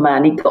odd job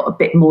man, he got a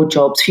bit more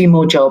jobs, few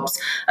more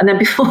jobs. And then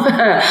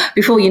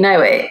before you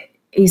know it,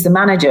 he's the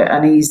manager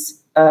and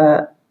he's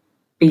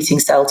beating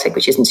Celtic,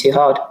 which isn't too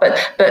hard,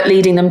 but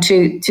leading them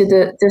to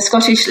the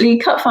Scottish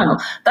League Cup final.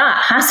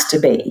 That has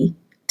to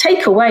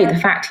take away the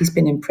fact he's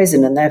been in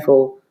prison and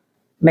therefore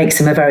makes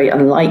him a very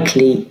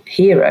unlikely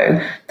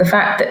hero. The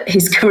fact that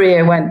his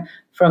career went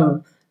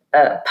from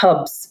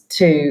pubs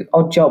to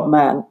odd job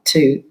man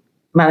to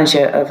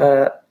manager of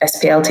a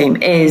SPL team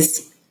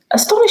is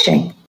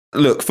astonishing.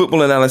 Look,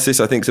 football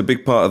analysis, I think, is a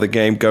big part of the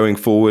game going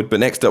forward.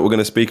 But next up, we're going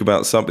to speak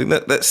about something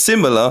that's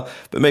similar,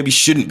 but maybe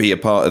shouldn't be a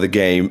part of the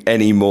game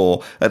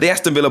anymore. The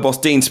Aston Villa boss,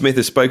 Dean Smith,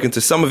 has spoken to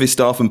some of his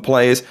staff and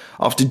players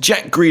after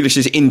Jack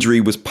Grealish's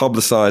injury was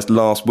publicised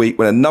last week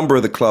when a number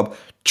of the club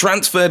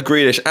transferred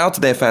Grealish out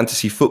of their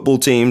fantasy football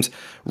teams,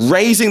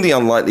 raising the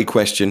unlikely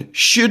question,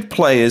 should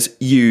players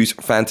use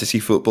fantasy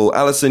football?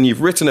 Alison,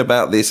 you've written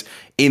about this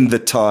in The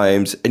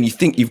Times, and you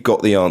think you've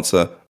got the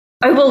answer.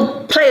 Oh,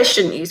 well, players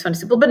shouldn't use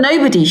fantasy football, but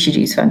nobody should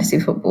use fantasy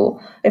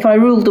football. If I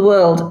ruled the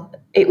world,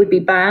 it would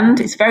be banned.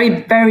 It's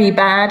very, very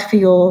bad for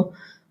your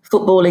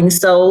footballing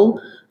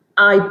soul.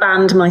 I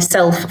banned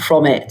myself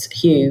from it,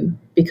 Hugh,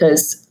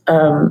 because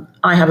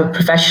I have a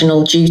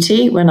professional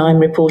duty when I'm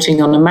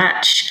reporting on a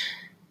match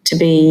to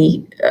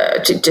be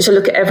to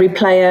look at every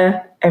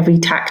player, every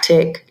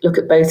tactic, look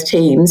at both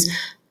teams.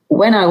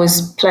 When I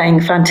was playing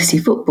fantasy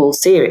football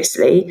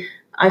seriously,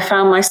 I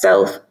found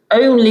myself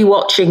only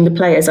watching the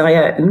players I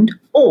owned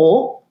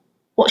or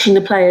watching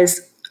the players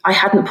I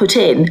hadn't put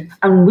in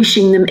and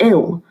wishing them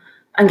ill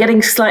and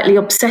getting slightly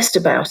obsessed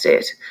about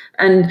it.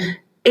 And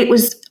it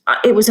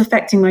was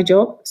affecting my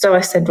job. So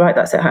I said, right,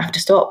 that's it. I have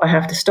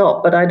to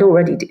stop. But I'd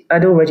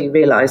already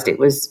realized it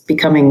was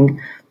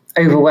becoming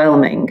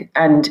overwhelming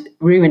and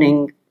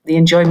ruining the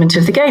enjoyment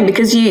of the game,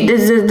 because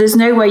there's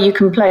no way you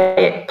can play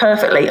it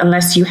perfectly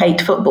unless you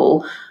hate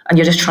football and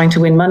you're just trying to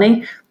win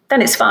money.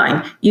 Then it's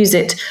fine. Use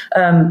it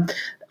a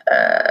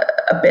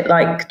bit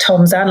like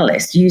Tom's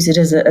analyst. Use it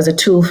as a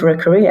tool for a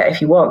career if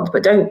you want,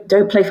 but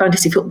don't play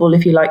fantasy football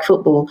if you like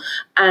football.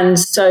 And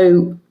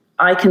so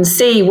I can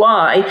see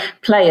why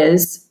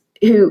players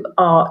who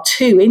are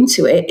too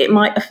into it, it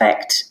might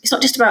affect. It's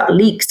not just about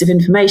leaks of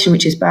information,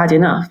 which is bad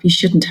enough. You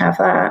shouldn't have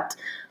that.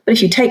 But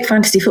if you take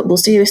fantasy football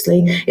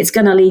seriously, it's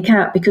going to leak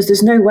out, because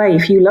there's no way,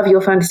 if you love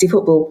your fantasy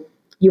football,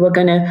 you are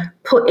going to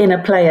put in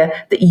a player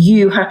that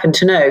you happen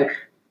to know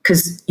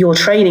because you're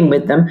training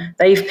with them.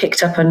 They've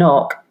picked up a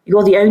knock.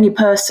 You're the only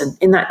person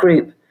in that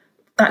group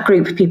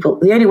of people,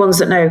 the only ones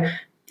that know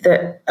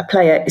that a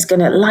player is going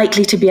to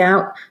likely to be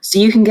out. So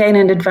you can gain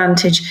an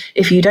advantage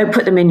if you don't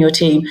put them in your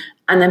team,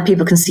 and then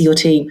people can see your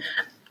team,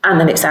 and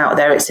then it's out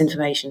there, it's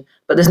information.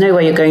 But there's no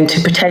way you're going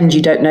to pretend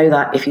you don't know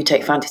that if you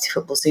take fantasy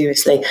football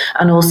seriously.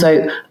 And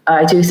also,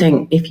 I do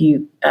think if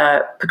you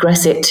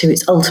progress it to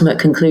its ultimate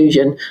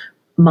conclusion,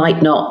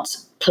 might not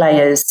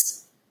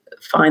players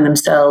find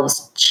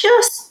themselves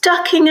just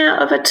ducking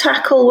out of a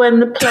tackle when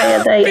the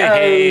player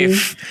they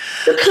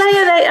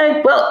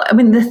own, well, I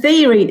mean, the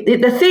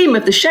theme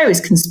of the show is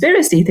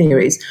conspiracy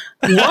theories.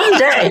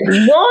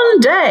 One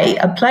day,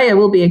 a player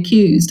will be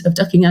accused of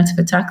ducking out of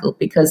a tackle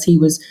because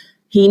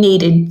he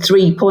needed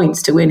 3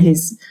 points to win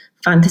his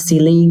fantasy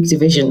league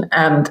division,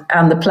 and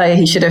the player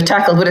he should have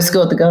tackled would have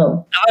scored the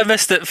goal. I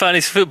missed that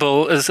fantasy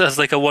football has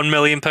like a £1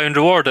 million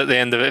reward at the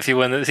end of it if you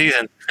win the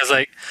season. Because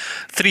like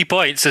 3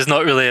 points is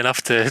not really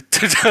enough to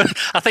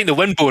I think the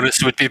win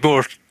bonus would be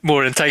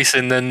more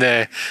enticing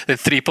than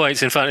 3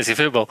 points in fantasy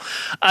football.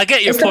 I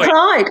get your point.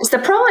 It's the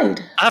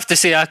pride. I have to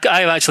say,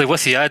 I'm actually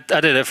with you. I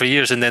did it for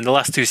years, and then the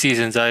last 2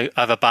 seasons I've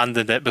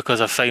abandoned it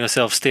because I find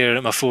myself staring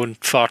at my phone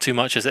far too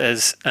much as it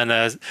is.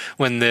 And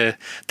when the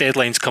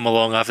deadlines come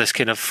along, I have this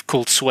kind of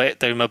cold sweat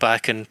down my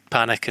back and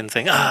panic and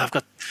think, I'm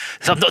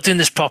not doing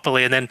this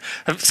properly. And then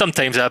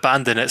sometimes I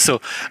abandon it. So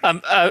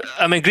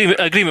I'm in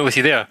agreement with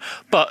you there.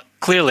 But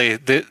clearly,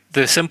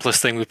 the simplest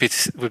thing would be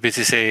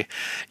to say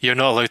you're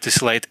not allowed to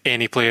select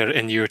any player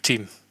in your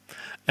team.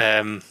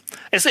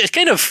 It's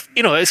kind of,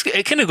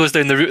 it kind of goes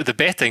down the route of the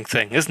betting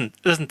thing, isn't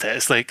it?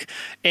 It's like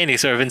any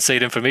sort of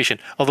inside information,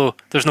 although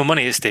there's no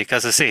money at stake,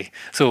 as I say.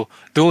 So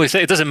the only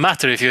thing, it doesn't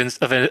matter if you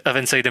have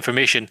inside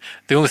information.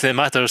 The only thing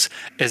that matters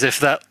is if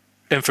that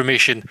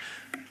information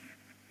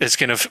is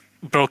kind of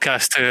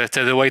broadcast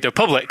to the wider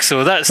public.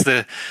 So that's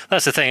the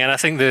thing. And I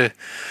think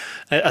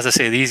as I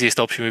say, the easiest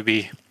option would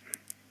be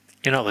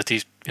you're not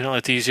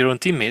allowed to use your own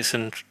teammates,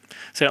 and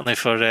certainly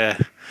for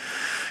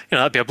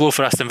that'd be a blow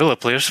for Aston Villa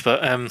players,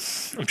 but I'm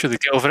sure they'd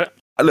get over it.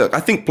 Look, I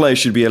think players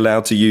should be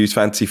allowed to use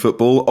fantasy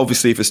football.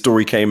 Obviously, if a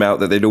story came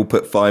out that they'd all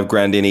put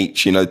 $5,000 in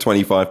each,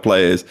 25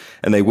 players,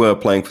 and they were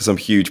playing for some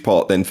huge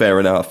pot, then fair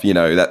enough.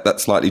 That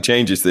slightly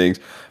changes things.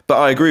 But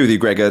I agree with you,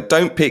 Gregor.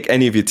 Don't pick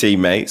any of your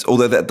teammates,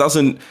 although that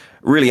doesn't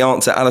really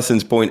answer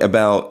Allison's point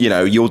about,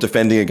 you're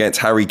defending against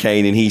Harry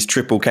Kane and he's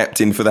triple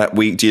captain for that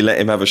week. Do you let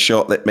him have a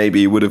shot that maybe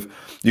you would have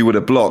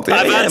blocked?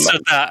 I've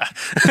answered that.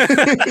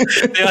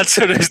 The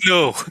answer is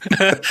no.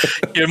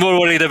 You're more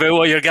worried about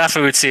what your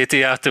gaffer would say to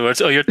you afterwards,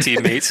 or your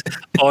teammates,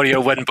 or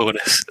your win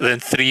bonus, than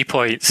 3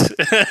 points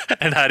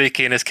and Harry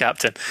Kane as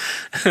captain.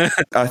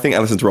 I think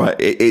Allison's right.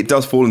 It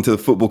does fall into the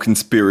football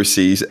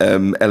conspiracies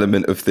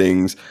element of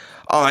things.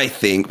 I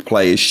think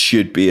players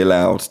should be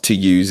allowed to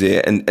use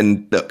it.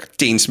 And look,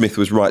 Dean Smith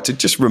was right to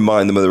just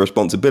remind them of the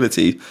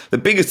responsibility. The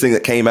biggest thing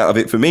that came out of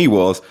it for me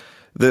was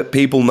that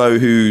people know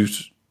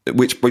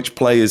which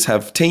players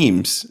have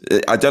teams.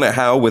 I don't know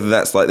how, whether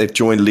that's like they've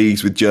joined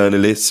leagues with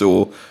journalists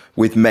or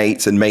with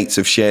mates, and mates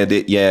have shared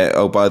it. Yeah,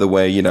 oh, by the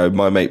way,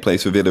 my mate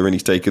plays for Villa and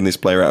he's taken this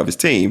player out of his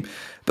team.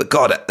 But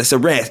God, it's a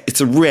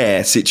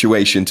rare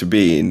situation to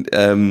be in.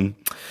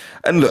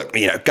 And look,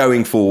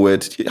 going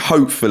forward,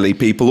 hopefully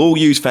people all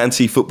use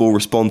fantasy football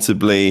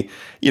responsibly.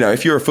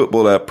 If you're a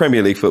footballer,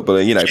 Premier League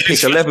footballer,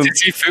 pick 11.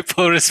 Fantasy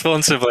football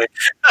responsibly.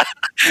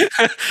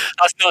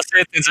 That's not a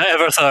sentence I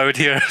ever thought I would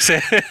hear.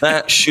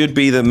 That should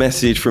be the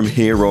message from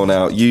here on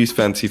out. Use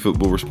fantasy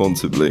football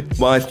responsibly.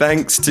 My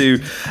thanks to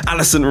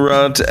Alison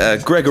Rudd,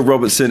 Gregor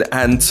Robertson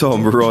and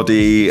Tom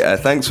Roddy.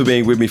 Thanks for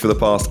being with me for the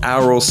past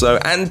hour or so,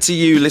 and to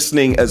you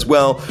listening as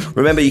well.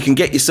 Remember, you can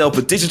get yourself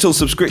a digital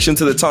subscription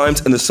to The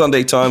Times and The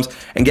Sunday Times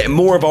and get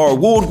more of our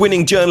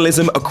award-winning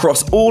journalism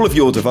across all of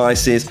your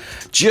devices.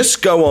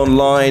 Just go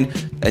online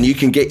and you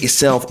can get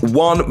yourself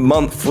 1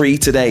 month free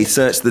today.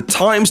 Search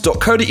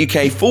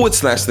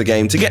thetimes.co.uk/the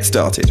game to get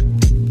started.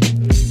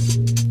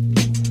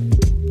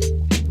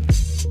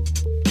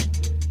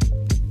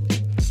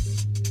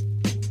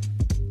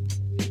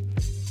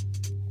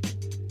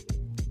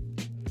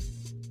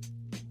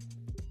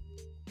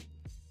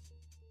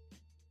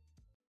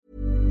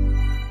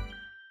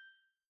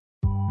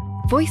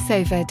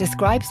 VoiceOver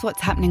describes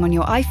what's happening on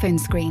your iPhone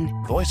screen,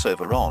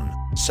 VoiceOver on,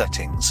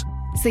 settings,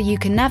 so you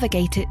can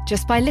navigate it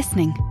just by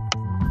listening.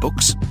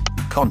 books,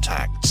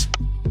 contacts,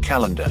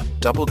 calendar,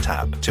 double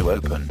tap to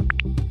open.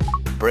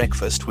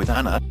 Breakfast with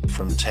Anna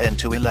from 10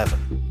 to 11.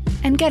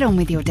 And get on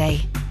with your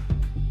day.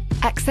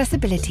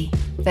 Accessibility.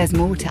 There's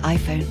more to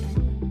iPhone.